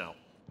hostage now.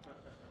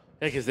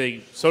 Yeah, because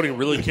Sony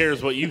really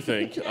cares what you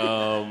think.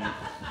 No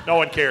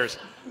one cares.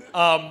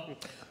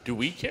 Do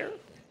we care?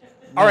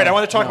 All right, I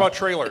want to talk about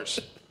trailers.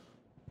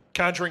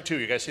 Conjuring 2.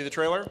 You guys see the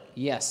trailer?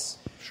 Yes.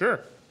 Sure.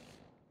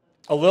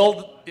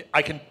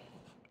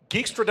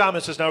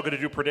 Geekstradamus is now going to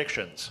do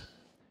predictions.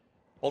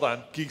 Hold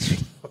on.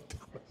 Geeks.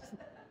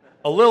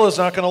 Alil is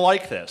not going to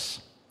like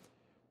this.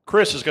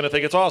 Chris is going to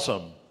think it's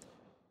awesome.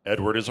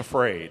 Edward is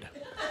afraid.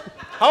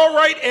 How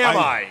right am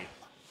I?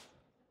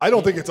 I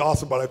don't think it's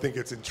awesome, but I think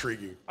it's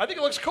intriguing. I think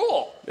it looks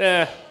cool.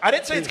 Yeah. I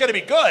didn't say it's going to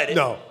be good.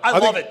 No, I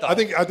love it though. I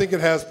think it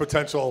has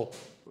potential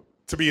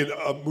to be a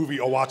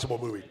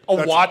watchable movie.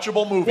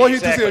 Watchable movie. Well,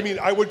 exactly. I mean,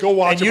 I would go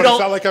watch And it, you but it's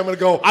don't- not like I'm going to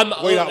go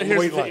wait out and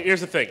wait in line.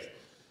 Here's the thing.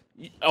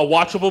 A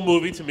watchable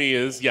movie to me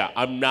is,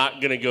 I'm not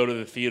going to go to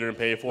the theater and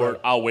pay for it.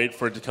 Right. I'll wait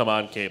for it to come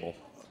on cable.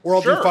 Or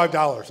I'll Sure. do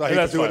 $5. I hate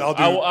That's to do it. fine.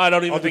 I I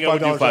don't even think I would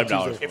do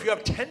 $5. If you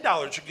have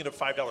 $10, you can get a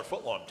 $5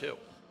 footlong too.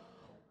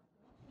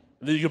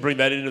 Then you can bring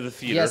that into the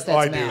theater. Yes,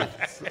 I that's do.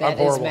 math. I'm That is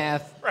horrible.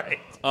 math. Right.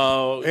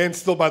 And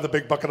still buy the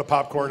big bucket of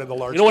popcorn and the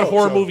large You know what Coke,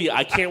 horror so- movie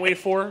I can't wait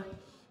for?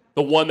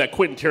 The one that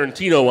Quentin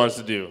Tarantino wants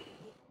to do.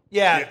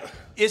 Yeah.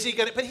 Is he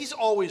gonna? But he's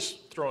always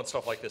throwing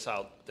stuff like this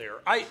out there.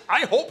 I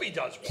hope he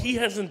does one. He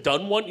hasn't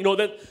done one. You know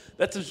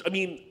that's. I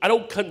mean, I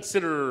don't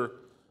consider.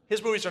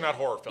 His movies are not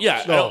horror films.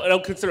 Yeah, No. I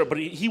don't consider it. But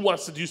he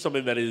wants to do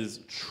something that is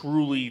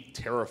truly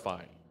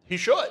terrifying. He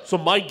should. So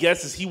my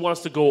guess is he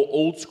wants to go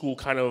old school,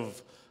 kind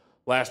of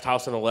Last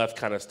House on the Left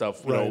kind of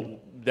stuff. You know,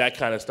 that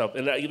kind of stuff,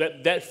 and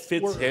that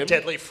fits him.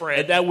 Deadly Fred.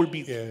 And that would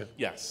be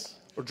yes.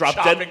 Or Drop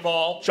Shopping Dead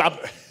Mall.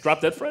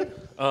 Drop Dead Fred.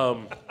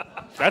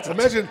 That's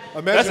Imagine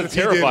that's a if he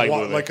did terrifying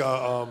movie. like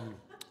a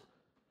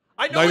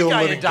I know Night of a the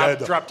guy Living in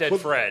Dead. Drop Dead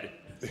What- Fred.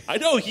 I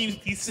know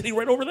he's sitting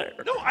right over there.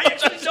 No, I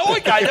actually know a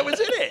guy that was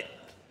in it.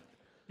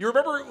 You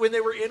remember when they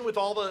were in with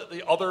all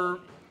the other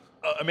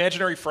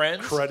imaginary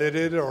friends?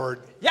 credited or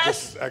Yes.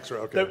 just extra.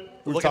 Okay.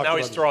 We've Look at talked now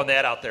he's about throwing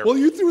that out there. Well,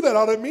 you threw that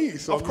out at me.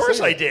 So Of course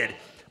I did.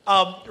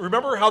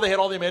 Remember how they had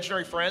all the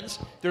imaginary friends?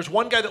 There's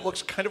one guy that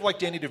looks kind of like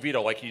Danny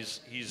DeVito, like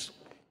he's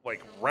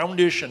like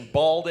roundish and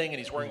balding, and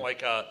he's wearing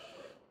like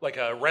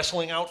a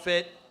wrestling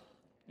outfit.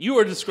 You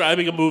are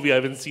describing a movie I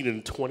haven't seen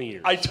in 20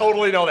 years. I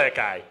totally know that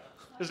guy.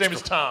 His name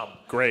is Tom.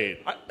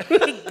 Great.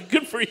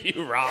 Good for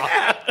you, Rob.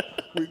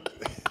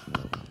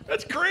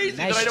 That's crazy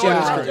Nice that I know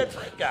a job. Drop Dead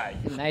Fred guy.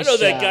 Nice I know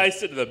that job. guy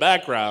sitting in the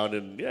background,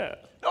 and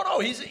No,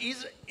 he's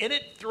in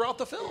it throughout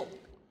the film.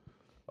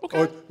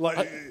 Oh,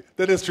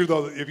 that is true,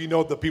 though. If you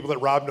know, the people that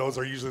Rob knows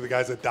are usually the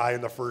guys that die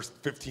in the first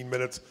 15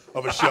 minutes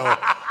of a show.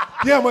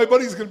 Yeah, my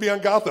buddy's going to be on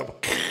Gotham.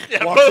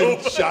 Yeah, Walks boom.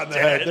 in, shot in the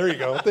head. There you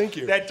go. Thank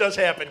you. That does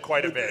happen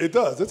quite a bit. It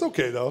does. It's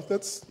okay, though.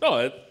 That's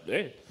no,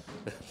 hey,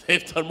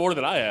 they've done more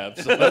than I have.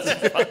 So that's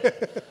fine.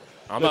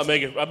 I'm not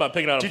picking on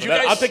him. Did For you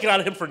that. guys- I'm picking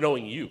on him for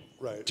knowing you.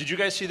 right. Did you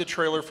guys see the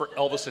trailer for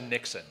Elvis and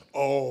Nixon?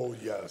 Oh,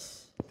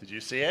 yes. Did you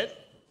see it?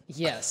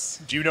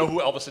 Yes. Do you know who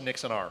Elvis and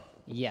Nixon are?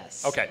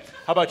 Yes. Okay.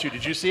 How about you?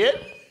 Did you see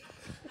it?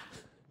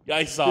 Yeah,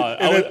 I saw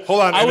it.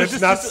 Hold on. I And was it's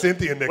just not dis-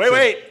 Cynthia Nixon.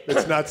 Wait.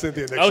 It's not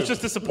Cynthia Nixon. I was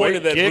just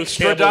disappointed that Bruce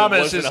Campbell Stradamus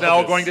wasn't is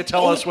now Elvis. going to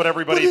tell us what But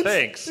everybody it's-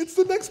 thinks. It's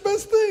the next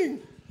best thing.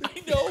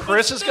 I know.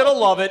 Chris is going to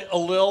love it.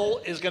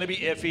 Alil is going to be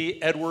iffy.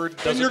 Edward And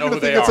doesn't you're know going who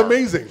to they think it's are.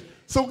 amazing.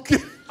 So,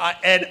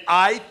 And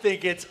I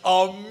think it's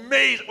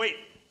amazing. Wait,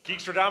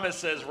 Geekstradamus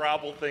says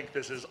Rob will think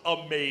this is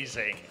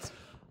amazing.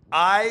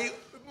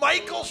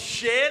 Michael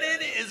Shannon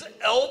is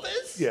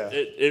Elvis? yeah.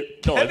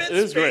 It Kevin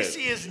is great.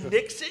 Spacey is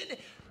Nixon?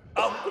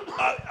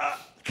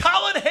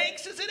 Colin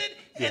Hanks is in it?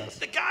 And Yes.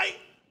 the guy,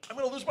 I'm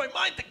going to lose my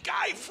mind, the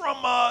guy from,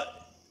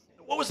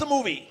 what was the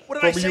movie? What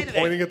did From I say you today?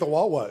 pointing at the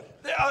wall, what?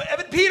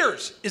 Evan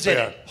Peters is in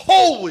Yeah. it.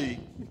 Holy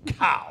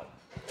cow.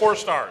 4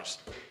 stars.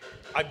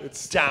 I'm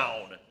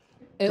down.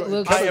 It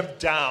looks. I am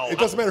down. It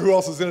doesn't matter who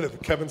else is in it.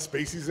 If Kevin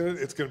Spacey's in it,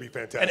 it's going to be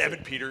fantastic. And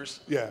Evan Peters.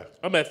 Yeah.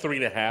 I'm at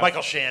 3.5.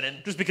 Michael Shannon.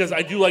 Just because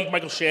I do like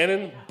Michael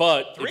Shannon,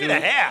 but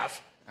 3.5.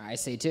 I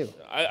say 2.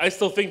 I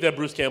still think that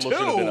Bruce Campbell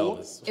should have been 2?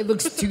 Elvis. It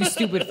looks too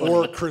stupid for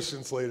Or me.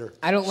 Christian Slater.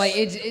 I don't like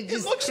it. It It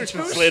just. looks too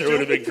Slater would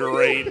have been stupid.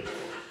 great.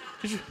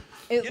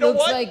 It You know looks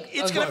what? like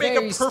It's going to make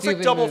a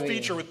perfect double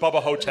feature with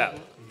Bubba Hotep.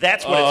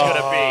 That's what it's going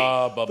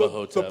to Bubba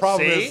Hotep. The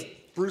problem See? is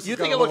Bruce You has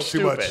think got it a looks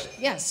little too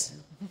stupid. Yes.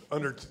 much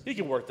under. He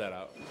can work that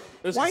out.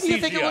 This Why is do you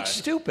think it CGI. looks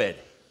stupid?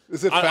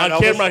 Is it On Fat Elvis?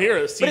 camera here,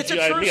 it's But it's a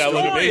CGI true me. I look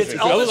story. amazing. It's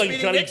I look Elvis like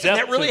meeting Johnny Nixon. Depp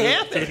That really to the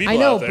happened. people I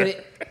know, out but there.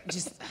 it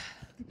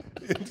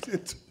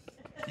just.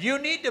 You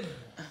need to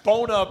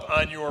bone up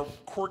on your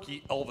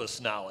quirky Elvis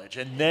knowledge,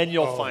 and then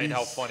you'll find how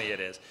he's- funny it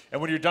is. And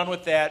when you're done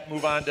with that,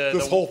 move on to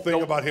This whole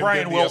thing about him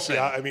Brian getting Wilson.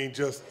 the FBI, I mean,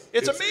 just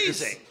It's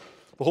amazing.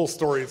 The whole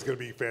story is going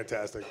to be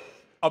fantastic.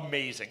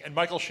 Amazing. And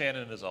Michael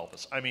Shannon as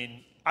Elvis. I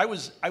mean, I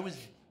was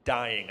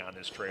dying on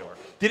this trailer.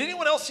 Did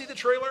anyone else see the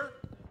trailer?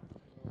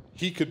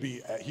 He could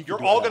be. He could You're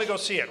do all Ash. going to go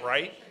see it,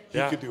 right? He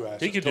Yeah. could do Ash.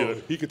 He could do Totally.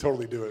 it. He could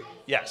totally do it.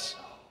 Yes.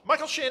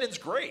 Michael Shannon's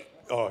great.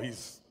 Oh,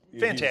 he's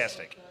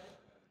Fantastic.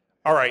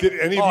 All right. Did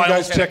any of Oh, you I guys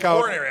almost had check a out?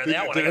 coronary on Did,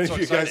 that one. did I got any so of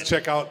you guys excited.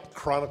 check out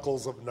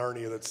Chronicles of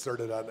Narnia that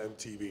started on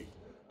MTV?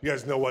 You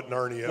guys know what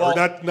Narnia? Well, or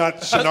not gonna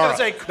Shannara.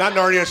 say- not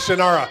Narnia.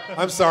 Shannara.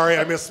 I'm sorry,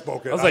 I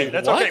misspoke it. I was like,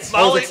 That's What? okay. I was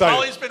Molly's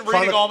excited. been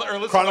reading all the, or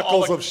listening to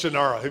all Chronicles the. of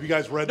Shannara. Have you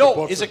guys read the No,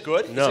 books? is it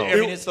good? No. I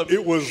mean, is the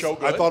it was. show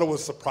good? I thought it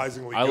was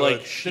surprisingly I good.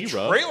 like The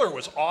She-Ra. trailer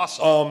was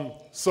awesome.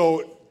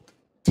 So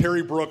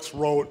Terry Brooks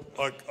wrote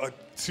a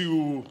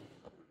two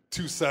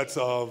sets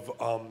of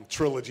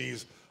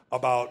trilogies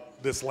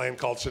about this land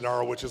called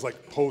Shannara, which is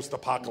like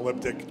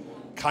post-apocalyptic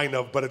kind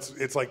of, but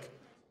it's like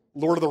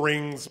Lord of the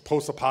Rings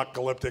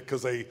post-apocalyptic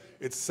because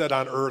it's set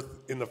on Earth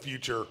in the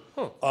future.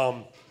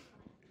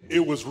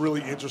 it was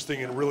really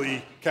interesting and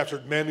really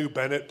captured. Manu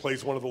Bennett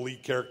plays one of the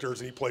lead characters,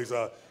 and he plays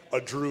a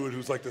druid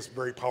who's like this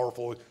very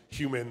powerful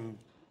human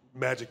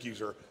magic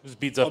user. Just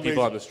beats up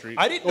people on the street.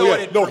 I didn't know it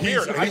had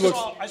premiered.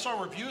 He I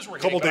saw reviews were a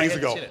couple days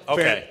ago.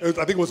 Okay. I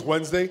think it was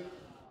Wednesday.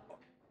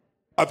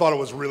 I thought it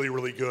was really,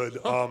 really good.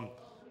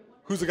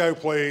 Who's the guy who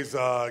plays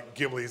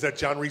Gimli? Is that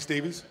John Rhys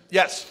Davies?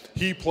 Yes.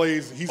 He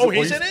plays. He's in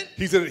it?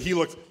 He's in it. He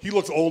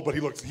looks old, but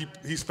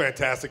he's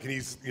fantastic, and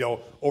he's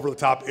over the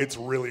top. It's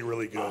really,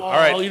 really good. All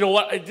right. You know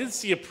what? I did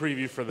see a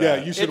preview for that.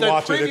 Yeah, you should The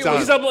watch it. preview It's on.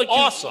 was I'm like,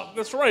 awesome.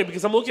 That's right,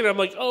 because I'm looking at it, I'm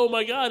like, oh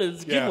my God,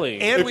 it's Yeah. Gimli.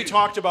 And we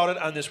talked about it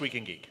on This Week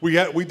in Geek. We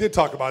did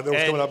talk about it. That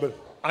was And coming up. But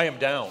I am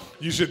down.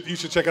 you should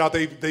check it out.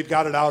 They've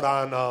got it out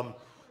on.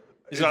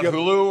 Is it on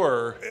Hulu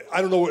or?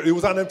 I don't know. It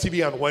was on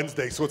MTV on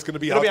Wednesday, so it's going to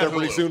be out be on there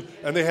pretty Hulu. soon.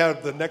 And they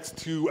have the next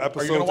 2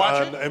 episodes gonna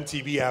watch on it?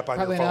 MTV app on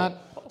Probably your phone.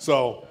 not.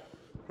 So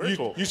Very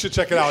cool. you should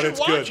check it You out. should It's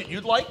watch good. it.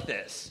 You'd like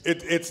this.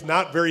 It's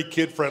not very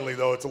kid friendly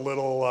though. It's a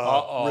little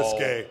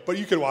risque, but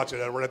you can watch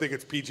it, Edward. I think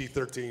it's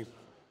PG-13.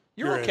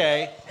 You're in.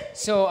 okay.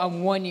 So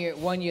one year,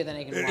 then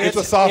I can watch. It's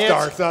a soft it's-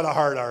 R. It's not a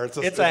hard R.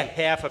 It's a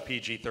half a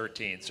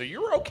PG-13, so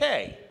you're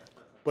okay.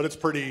 but it's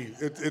pretty.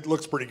 It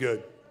looks pretty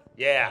good.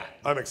 Yeah.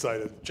 I'm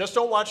excited. Just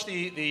don't watch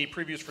the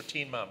previews for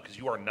Teen Mom because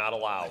you are not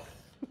allowed.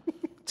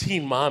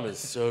 Teen Mom is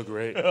so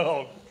great.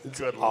 Oh,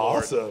 good lord.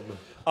 Awesome.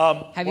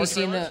 Have you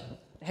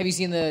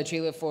seen the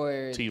trailer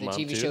for Teen the Mom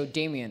TV 2? show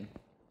Damien?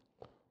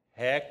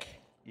 Heck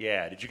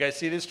yeah. Did you guys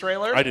see this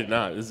trailer? I did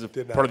not. Is it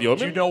Did not. part of the Omen?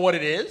 Do you know what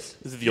it is?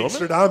 Is it the Omen?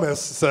 Stradamus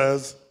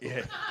says,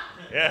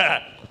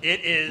 Yeah. It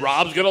is.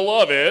 Rob's going to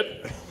love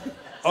it.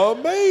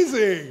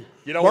 "Amazing."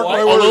 You know Mark what?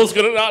 my words. Although he's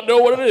going to not know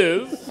what it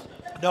is.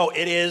 No,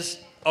 it is.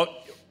 Oh,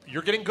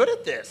 you're getting good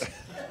at this.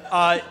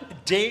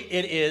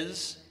 It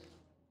is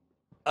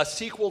a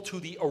sequel to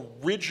the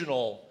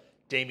original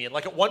Damien.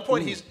 Like at one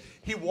point,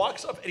 he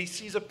walks up and he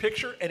sees a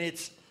picture, and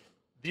it's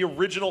the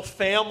original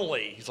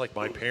family. He's like,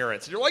 my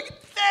parents. And you're like,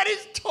 that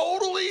is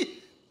totally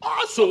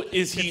awesome. So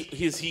is he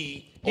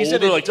He's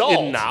older, an like adult.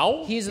 in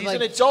now? He's He's like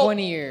an adult,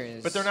 20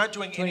 years. But they're not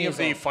doing 20 any of years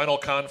the old. final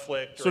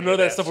conflict. Or So any none of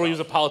that that stuff where he was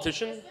a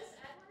politician?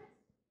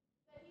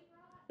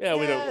 Yeah,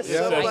 we don't. Yes, Yeah,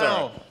 settle that's all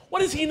down. right. What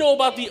does he know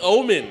about the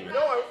Omen?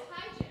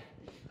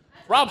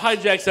 Rob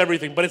hijacks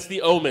everything, but it's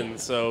the Omen,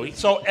 so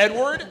So,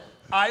 Edward,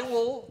 I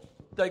will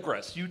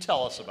digress. You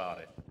tell us about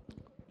it.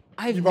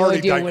 I have You've no already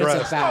idea what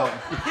it's digressed.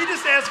 about. He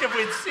just asked if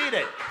we'd seen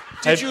it.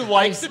 Did you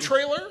like the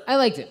trailer? I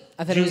liked it.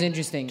 I thought it was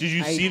interesting. did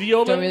you I see The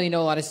Omen? Don't really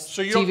know a lot of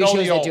So you TV don't know shows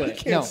The that do Omen. it.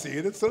 Can't No. see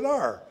it. It's an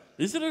R.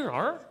 is it an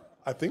R?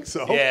 I think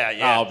so. Yeah,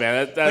 yeah. Oh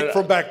man, Like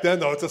from back then,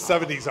 though, it's a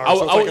 70s R. Oh,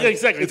 so it's oh, like yeah,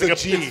 exactly. It's,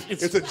 It's a like G.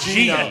 it's It's a G.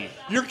 G now.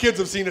 Your kids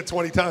have seen it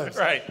 20 times.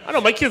 Right. I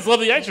know my kids love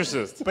The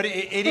Exorcist. But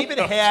it even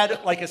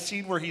had like a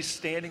scene where he's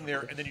standing there,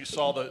 and then you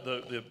saw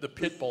the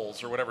pit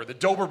bulls or whatever, the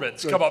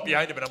Dobermans come up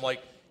behind him, and I'm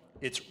like,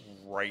 it's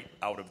right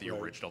out of the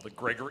original.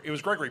 It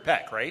was Gregory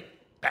Peck, right?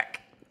 Peck.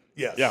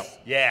 Yes. Yeah.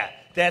 Yeah,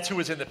 that's who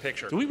was in the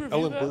picture. Do we review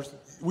Ellen that?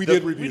 Burstyn. We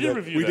did review that.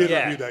 review We that. did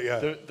Yeah, review that.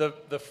 Yeah.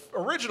 The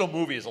original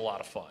movie is a lot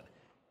of fun.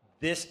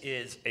 This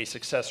is a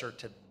successor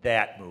to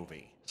that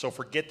movie. So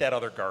forget that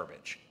other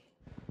garbage.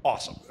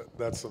 Awesome.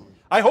 That's some.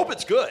 I hope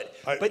it's good.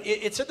 But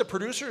it said the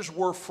producers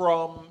were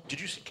from.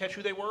 Did you catch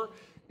who they were?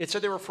 It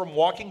said they were from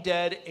Walking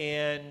Dead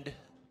and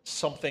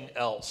something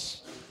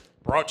else.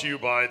 Brought to you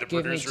by the Give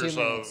me producers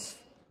 2 of minutes.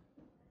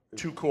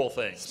 Two Cool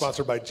Things.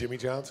 Sponsored by Jimmy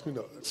John's. Who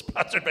knows?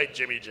 Sponsored by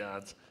Jimmy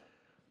John's.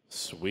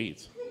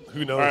 Sweet.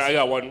 Who knows? All right, I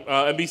got one.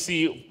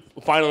 NBC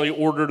finally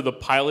ordered the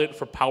pilot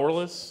for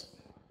Powerless.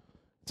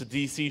 It's a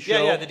DC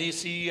show. Yeah, the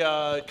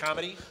DC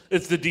comedy.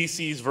 It's the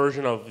DC's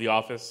version of The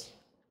Office.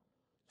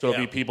 So it'll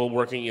Yeah. be people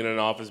working in an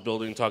office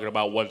building talking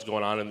about what's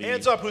going on in the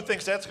Hands up, who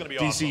thinks that's going to be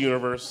DC awesome?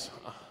 universe.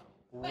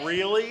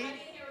 Really?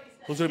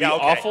 Who's going to Yeah, be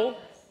okay. awful?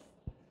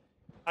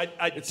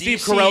 Steve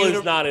Carell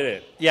is not in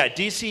it. Yeah,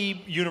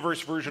 DC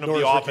Universe version of Nor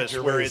The is Ricky Office,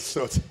 Gervais, where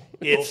so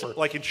it's over.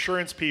 like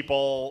insurance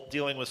people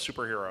dealing with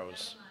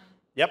superheroes.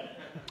 Yep,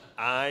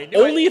 I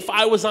knew Only it. if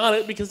I was on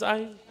it because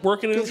I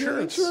work in Because you're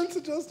an insurance. insurance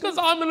adjuster. Because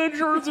I'm an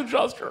insurance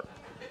adjuster.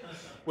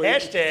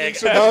 Hashtag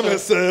Stradamus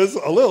says,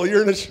 Lil,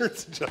 you're an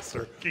insurance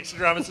adjuster.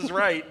 Geekstradamus is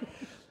right.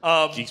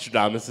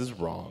 Geekstradamus is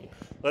wrong.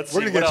 Let's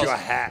We're see going to what get you a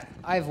else. hat.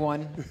 I have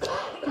one.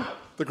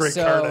 The great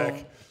So-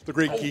 Karnak. The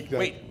great geek neck.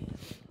 Wait,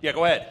 yeah,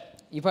 go ahead.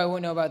 You probably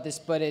won't know about this,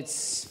 but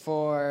it's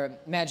for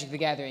Magic the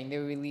Gathering.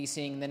 They're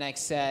releasing the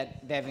next set.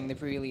 They're having the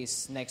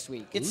pre-release next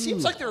week. It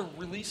seems like they're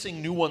releasing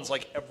new ones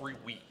like every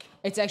week.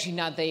 It's actually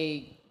not.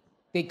 They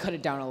cut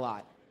it down a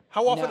lot.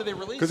 How often No. do they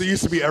release? Because it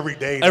used to be every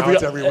day. Now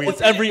it's every week.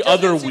 It's every Doesn't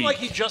other it seem week. like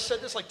he just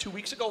said this like 2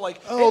 weeks ago. Like,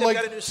 Oh, hey, they've like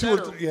got a new 2 set.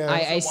 or or- 3.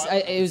 Yeah.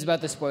 It was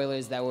about the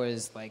spoilers. That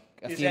was like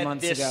a Is few that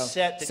months this ago.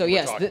 set that So you were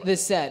yes, talking about?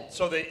 this set.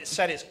 So the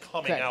set is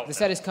coming Correct. out. The now.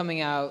 set is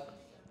coming out.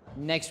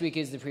 Next week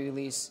is the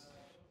pre-release,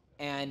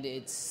 and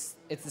it's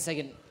the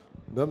second.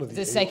 None of It's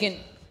the the second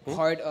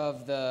part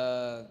of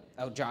the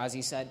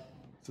Eldrazi set.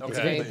 It's a Okay.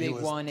 very The big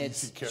A-list one. DC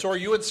It's character. So are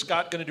you and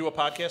Scott going to do a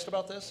podcast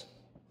about this?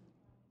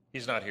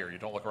 He's not here. You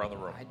don't look around the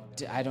room.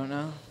 I don't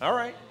know. All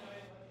right.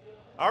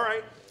 All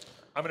right.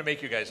 I'm going to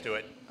make you guys do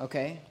it.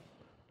 Okay.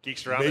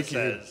 Geekstradamus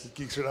says.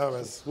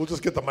 Geekstradamus. We'll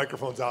just get the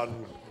microphones out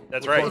and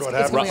That's record right. what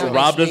It's happens. coming out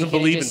Rob next doesn't week, and it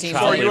believe just in seems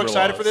child So are like- you labor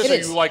excited for laws. this? It Are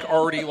is. you like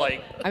already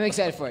like I'm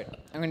excited for it.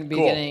 I'm going to be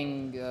Cool.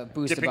 getting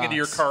booster dipping box. into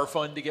your car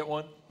fund to get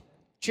one?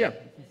 Sure.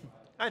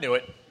 I knew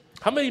it.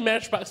 How many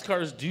Matchbox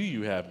cars do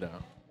you have now?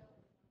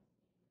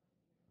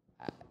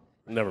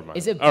 Never mind.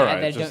 Is it All bad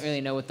right, that I just- don't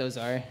really know what those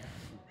are?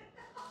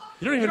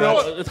 You don't even You know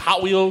know. what? It's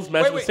Hot Wheels,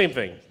 Matchbox, wait. same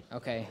thing.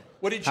 Okay.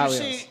 What did you Hot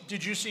see? Wheels.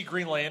 Did you see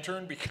Green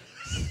Lantern?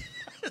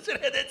 Because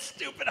it had that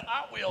stupid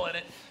Hot Wheel in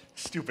it.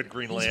 Stupid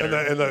Green Lantern.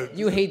 And the,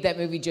 You hate that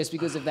movie just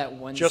because of that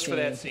one Just scene.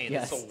 for that scene.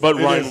 Yes. It's the But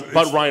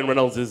is- Ryan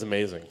Reynolds is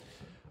amazing.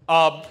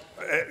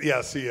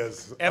 yes, he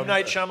is. M.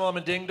 Night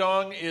Shyamalan Ding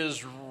Dong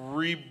is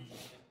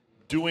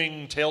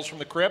redoing Tales from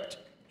the Crypt.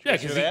 Yeah,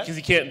 Did you hear that? because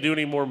he can't do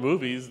any more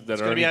movies that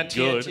It's are going to be any on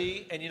good.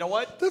 TNT. And you know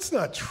what? That's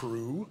not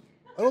true.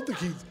 I don't think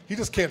he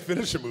just can't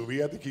finish a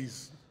movie. I think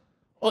he's.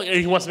 Well,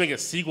 he wants to make a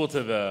sequel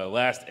to the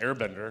Last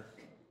Airbender.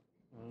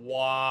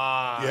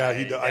 Why? Yeah,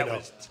 he do- I That know.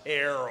 was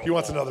terrible. He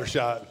wants another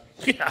shot.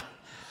 Yeah.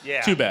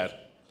 Yeah. Too bad.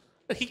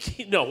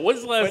 No,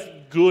 what's the last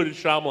good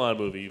Shyamalan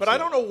movie? But I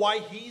don't know why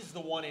he's the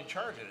one in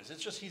charge of this.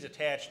 It's just he's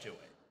attached to it.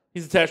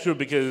 He's attached to it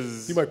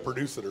because He might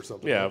produce it or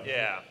something. yeah.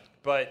 Yeah.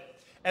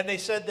 And they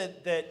said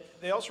that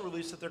they also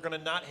released that they're going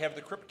to not have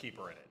the Crypt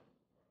Keeper in it.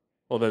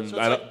 Well, then So it's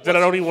I like,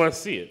 don't even want to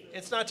see it.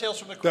 It's not Tales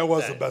from the Crypt. That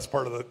was then. the best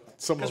part of the.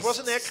 Some of Because those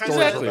wasn't that kind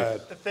stories Exactly. were of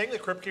bad. the thing? The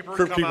Crypt Keeper would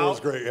Crypt come Keeper out. was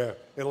great, yeah,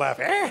 and laugh.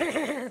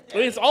 I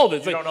mean, it's all of it.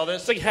 It's You like, don't know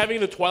this? It's like having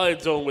the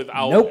Twilight Zone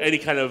without Nope. any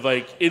kind of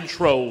like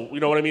intro. You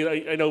know what I mean?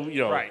 I know you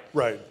know. Right.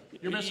 Right.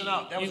 You're missing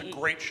out. That was a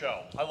great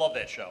show. I love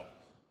that show.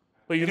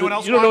 But you, Anyone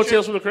else you don't know watch it?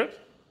 Tales from the Crypt?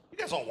 You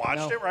guys all watched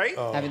No. it, right?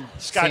 Haven't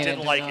Scott seen didn't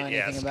it, like don't know it.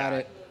 Yeah, anything about Scott.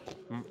 it.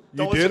 Don't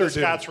You listen did to or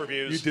Scott's didn't?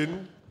 reviews. You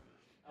didn't.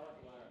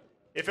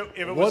 If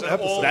it was What an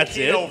episode? old That's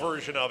Kino it?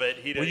 version of it,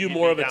 he'd Were you he'd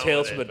more be of a down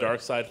Tales with from the it, but-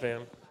 Dark Side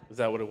fan? Is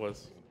that what it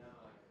was?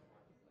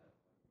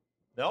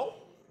 No.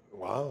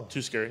 Wow.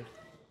 Too scary.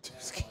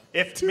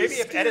 If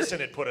Edison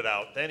had put it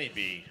out, then he'd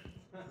be.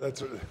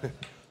 That's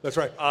that's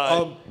right.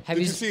 have Did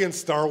you you- see in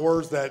Star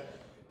Wars that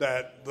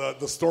the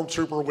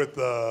stormtrooper with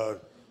the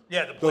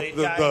Yeah, the blade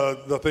guy.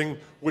 the thing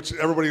which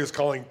everybody is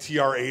calling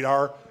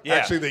TR-8R? Yeah.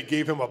 Actually, they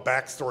gave him a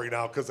backstory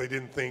now because they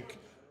didn't think.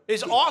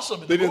 He's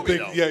awesome in They the didn't movie,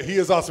 think. though. Yeah, he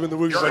is awesome in the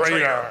movie. You're but a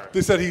traitor.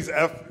 they said he's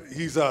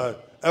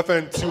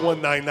FN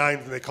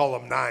 2199s, and they call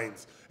him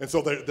nines. And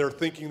so they're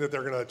thinking that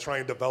they're going to try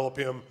and develop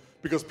him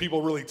because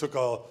people really took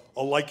a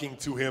liking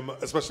to him,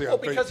 especially Well,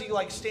 on because Facebook. he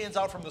like stands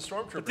out from the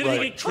stormtrooper. Didn't he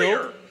Like, get traitor.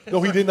 killed?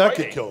 No, he did not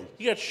get killed.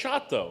 He got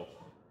shot though.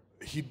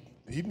 He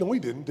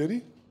didn't, did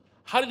he?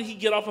 How did he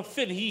get off a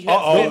Finn? He had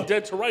Uh-oh. been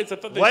dead to rights. I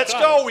thought they Let's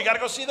shot go. him. We got to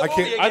go see the I movie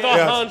can't- again. I thought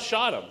Yes. Han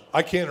shot him.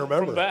 I can't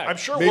remember. From back. I'm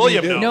sure Maybe he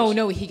William did. knows.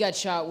 No, he got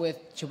shot with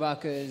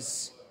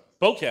Chewbacca's.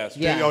 Bowcaster.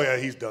 Yeah. Oh yeah,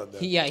 he's done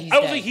that. He's I don't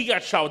dead. think he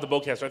got shot with the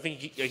bowcaster. I think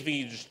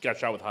he just got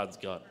shot with Han's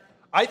gun.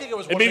 I think it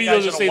was And one of the maybe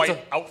guys they'll just in a say white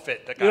it's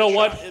outfit that got You know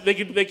shot. what? They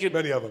could.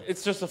 Many of them.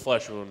 It's just a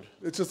flesh wound.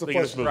 It's just a They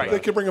can flesh. just move Right. They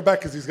can bring him back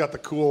because he's got the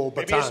cool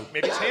Maybe baton.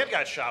 his hand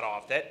got shot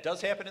off. That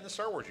does happen in the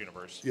Star Wars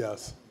universe.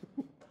 Yes.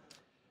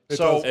 It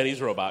So- does. And he's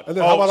a robot. And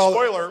then how about all?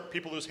 spoiler,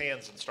 people lose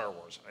hands in Star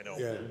Wars. I know.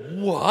 Yeah.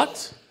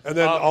 What? And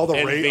then all the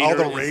and Ray, Vader all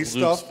the Ray is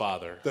Luke's stuff.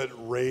 father. That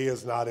Ray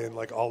is not in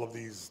like all of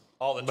these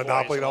All the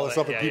Monopoly toys and all this and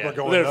all stuff, that. and people Yeah,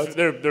 are going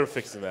nuts. They're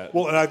fixing that.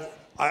 Well, and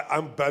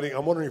I'm betting.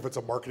 I'm wondering if it's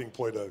a marketing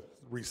ploy to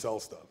resell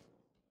stuff.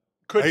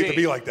 Could I hate to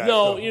be like that.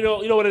 No, so- you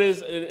know what it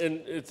is,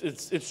 and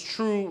it's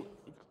true.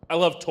 I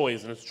love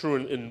toys, and it's true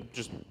in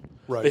just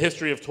Right. the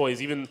history of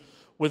toys. Even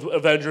with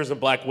Avengers and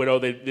Black Widow,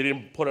 they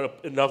didn't put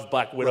up enough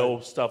Black Widow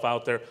Right. stuff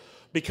out there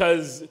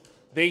because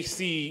they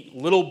see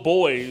little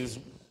boys,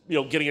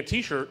 getting a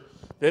T-shirt.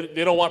 They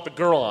don't want the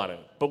girl on it,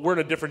 but we're in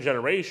a different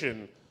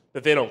generation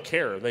that they don't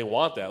care. They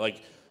want that.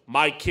 Like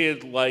my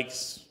kid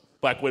likes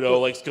Black Widow,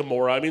 likes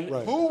Gamora. I mean,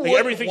 Right. Who like, would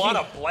everything want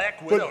he- a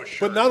Black Widow But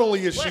shirt? not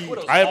only is Black she,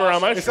 Widow's I have her on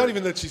awesome. my it's shirt. not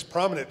even that she's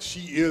prominent. She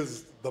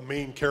is the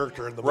main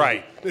character in the movie.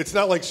 Right. It's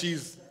not like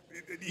she's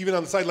even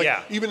on the side. Like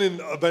Yeah. even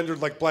in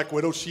Avengers, like Black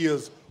Widow, she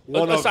is A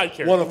one of side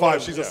character. one of five. One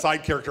of- She's yeah. a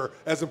side character.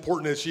 As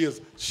important as she is,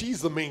 she's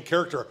the main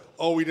character.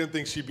 Oh, we didn't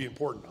think she'd be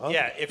important, huh?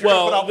 Yeah, if you're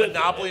Well, going to put out the-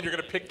 Monopoly and you're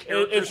going to pick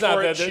characters it's not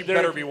for it, that. she They're-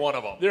 better be one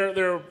of them.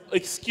 Their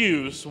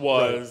excuse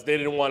was Right. they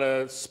didn't want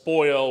to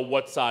spoil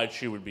what side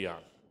she would be on,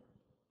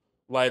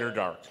 light or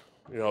dark.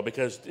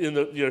 Because in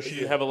the she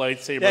didn't have a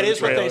lightsaber. That in the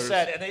is what they trailers.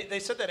 said. And they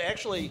said that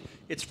actually,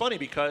 it's funny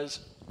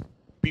because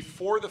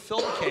before the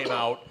film came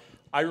out,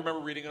 I remember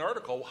reading an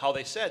article how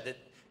they said that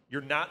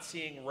you're not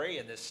seeing Rey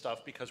in this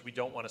stuff because we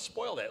don't want to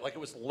spoil that. Like it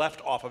was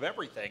left off of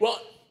everything. Well,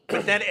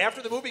 but then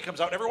after the movie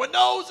comes out, everyone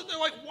knows, and they're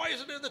like, why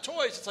isn't it in the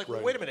toys? It's like, well,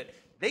 Right. wait a minute.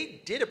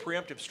 They did a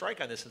preemptive strike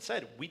on this and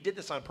said, we did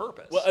this on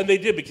purpose. well, and they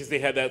did because they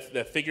had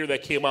that figure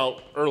that came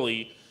out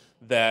early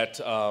that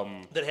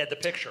that had the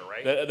picture,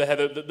 right? that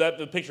had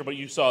the picture, but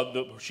you saw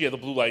she had the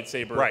blue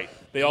lightsaber. Right.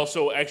 They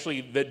also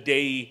actually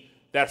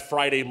that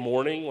Friday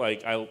morning,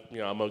 like I'm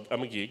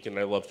a geek and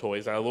I love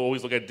toys. I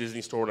always look at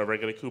Disney Store whenever I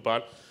get a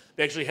coupon.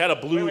 They actually had a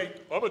blue.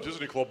 I'm a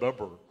Disney Club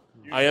member.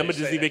 I am a Say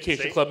Disney that.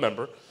 Vacation See? Club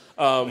member.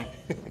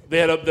 They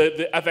had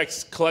the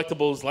FX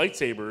Collectibles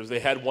lightsabers. They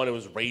had one. It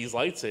was Rey's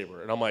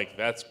lightsaber, and I'm like,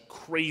 that's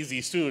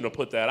crazy soon to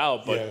put that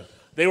out. But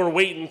they were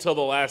waiting until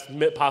the last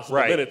possible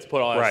minute to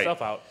put all that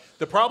stuff out.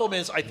 The problem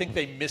is, I think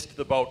they missed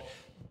the boat.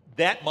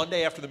 That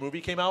Monday after the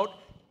movie came out,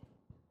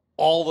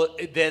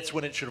 that's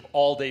when it should have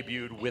all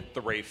debuted with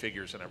the Rey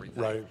figures and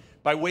everything. Right.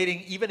 By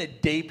waiting even a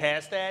day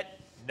past that,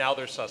 now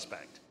they're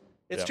suspect.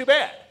 It's too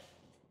bad.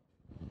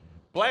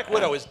 Black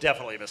Widow is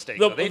definitely a mistake.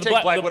 They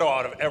take Black Widow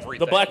out of everything.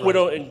 The Black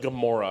Widow and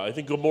Gamora. I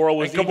think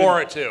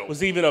Gamora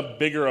was even a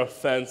bigger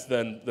offense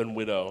than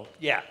Widow.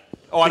 Yeah.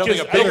 Oh, I don't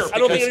think I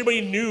don't think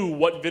anybody knew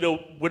what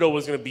Widow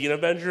was going to be in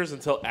Avengers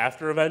until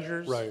after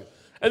Avengers. Right.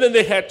 And then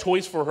they had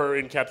toys for her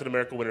in Captain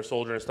America: Winter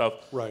Soldier and stuff.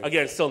 Right.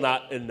 Again, still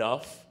not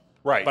enough.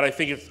 Right. But I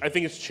think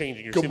it's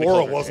changing. You're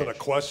Gamora wasn't a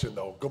question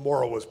though.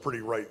 Gamora was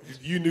pretty right.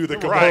 You knew that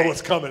Gamora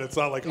was coming. It's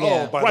not like, by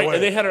the way.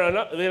 And they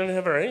didn't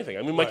have her anything.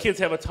 I mean, my kids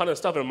have a ton of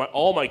stuff, and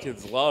all my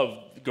kids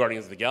love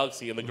Guardians of the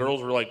Galaxy, and the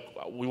girls were like,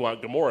 we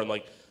want Gamora, and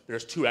like,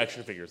 there's 2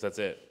 action figures. That's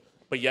it.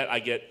 But yet I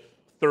get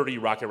 30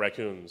 Rocket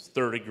Raccoons,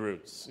 30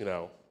 Groots.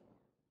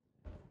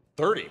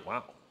 30.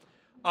 Wow.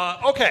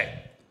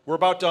 Okay, we're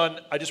about done.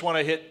 I just want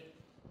to hit.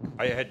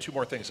 I had 2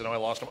 more things, and now I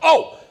lost them.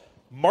 Oh.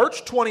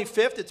 March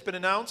 25th, it's been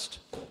announced,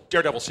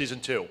 Daredevil Season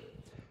 2.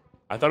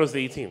 I thought it was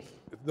the 18th.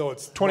 No,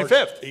 it's 25th.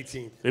 March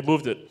 18th. They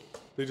moved it.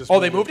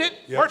 They moved it?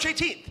 Yep. March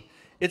 18th.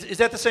 Is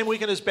that the same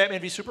weekend as Batman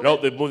v Superman? No,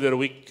 they moved it a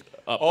week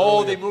up.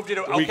 Oh, they moved it.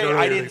 week Okay, earlier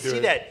I didn't they see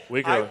did. that.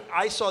 Week earlier.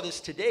 I saw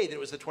this today that it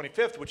was the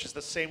 25th, which is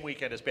the same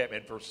weekend as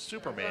Batman vs.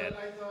 Superman.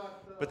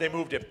 But they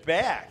moved it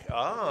back.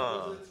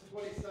 Ah. It's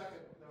 22nd. Batman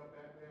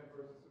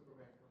versus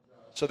Superman comes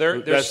out. So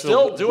they're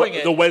still doing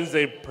it. The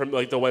Wednesday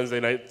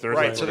night, Thursday.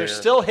 Right, so they're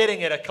still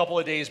hitting it a couple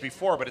of days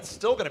before, but it's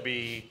still going to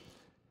be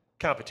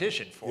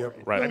competition for it.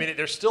 Right. I mean,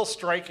 they're still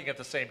striking at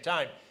the same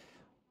time.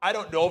 I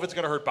don't know if it's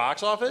going to hurt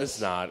box office. It's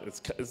not.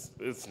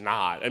 It's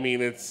not. I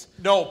mean, it's...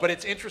 No, but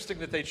it's interesting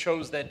that they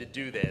chose then to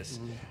do this.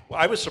 Well,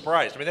 I was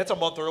surprised. I mean, that's a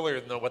month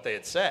earlier than what they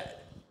had said.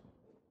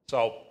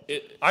 So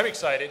I'm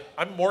excited.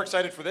 I'm more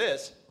excited for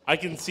this. I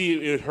can see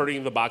it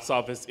hurting the box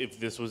office if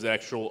this was a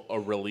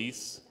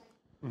release.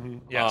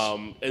 Yes.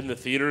 In the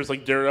theaters,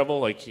 like Daredevil,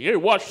 like, hey,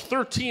 watch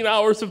 13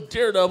 hours of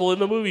Daredevil in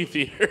the movie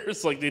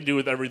theaters, like they do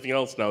with everything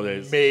else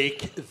nowadays.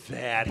 Make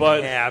that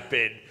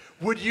happen.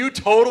 Would you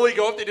totally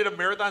go if they did a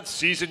marathon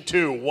Season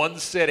 2, one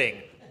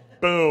sitting?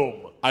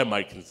 Boom. I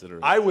might consider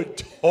it. I would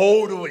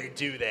totally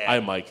do that. I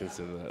might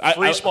consider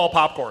that. Small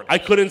popcorn. I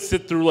couldn't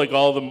sit through like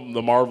all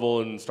the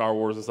Marvel and Star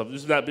Wars and stuff.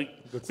 This is not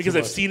because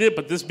I've seen it,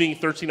 but this being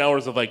 13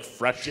 hours of like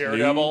fresh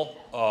Daredevil.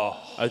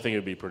 I think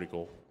it'd be pretty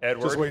cool.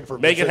 Edward. Just waiting for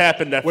Make it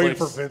happen, Netflix. Waiting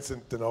for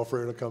Vincent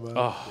D'Onofrio to come out.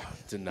 Oh,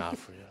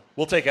 D'Onofrio.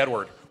 We'll take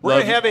Edward. We're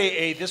going to have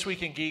a This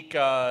Week in Geek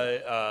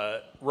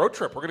road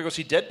trip. We're going to go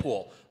see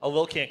Deadpool.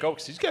 Lil can't go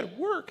because he's got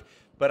to work.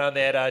 But on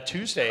that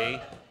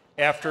Tuesday,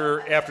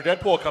 after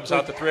Deadpool comes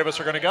out, the 3 of us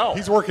are going to go.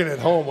 He's working at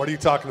home. What are you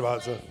talking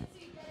about?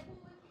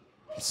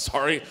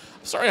 Sorry,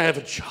 I have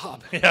a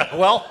job. Yeah,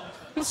 well,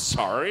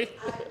 sorry.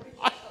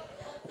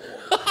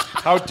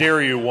 How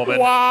dare you, woman?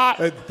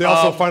 They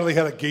also finally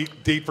had a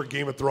date for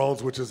Game of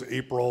Thrones, which is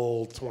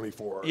April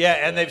 24. Yeah,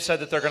 and they've said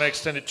that they're going to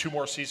extend it 2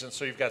 more seasons,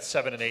 so you've got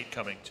 7 and 8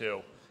 coming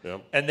too. Yeah.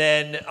 And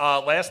then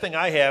last thing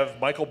I have,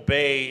 Michael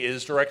Bay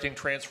is directing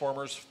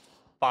Transformers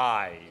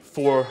 5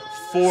 for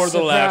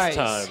the last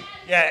Surprise. time.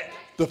 Yeah.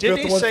 The Didn't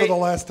fifth he one say, for the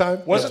last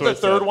time? Wasn't That's the what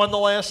he third said. one the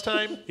last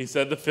time? He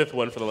said the 5th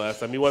one for the last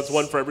time. He wants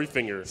one for every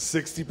finger.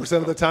 60%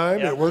 of the time,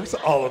 Yeah. it works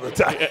all of the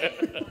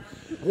time.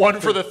 One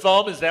for the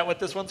thumb, is that what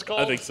this one's called?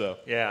 I think so.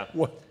 Yeah.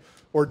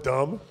 Or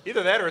dumb.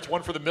 Either that or it's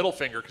one for the middle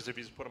finger, because if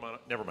you just put them on,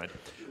 never mind.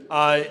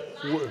 I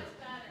don't.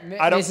 Mrs.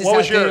 What was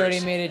Southgate yours? already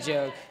made a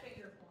joke.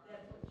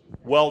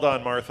 Well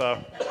done,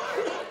 Martha.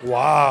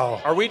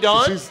 Wow. Are we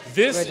done? She's-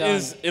 This We're done.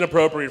 is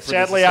inappropriate for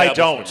Sadly, this I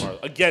establishment,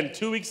 don't. Mark. Again,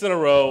 2 weeks in a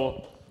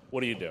row.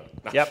 What are you doing?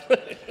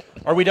 Yep.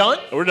 Are we done?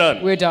 We're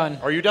done. We're done.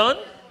 Are you done?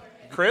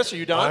 Chris, are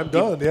you done? I'm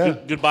done, yeah.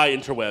 Goodbye,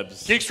 interwebs.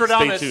 Stay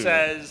Geekstradamus tuned.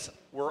 says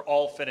we're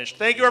all finished.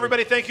 Thank you,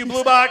 everybody. Thank you,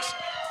 Blue Box.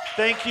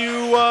 Thank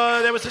you.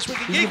 That was This Week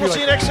in Geek. We'll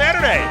see you next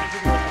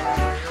Saturday.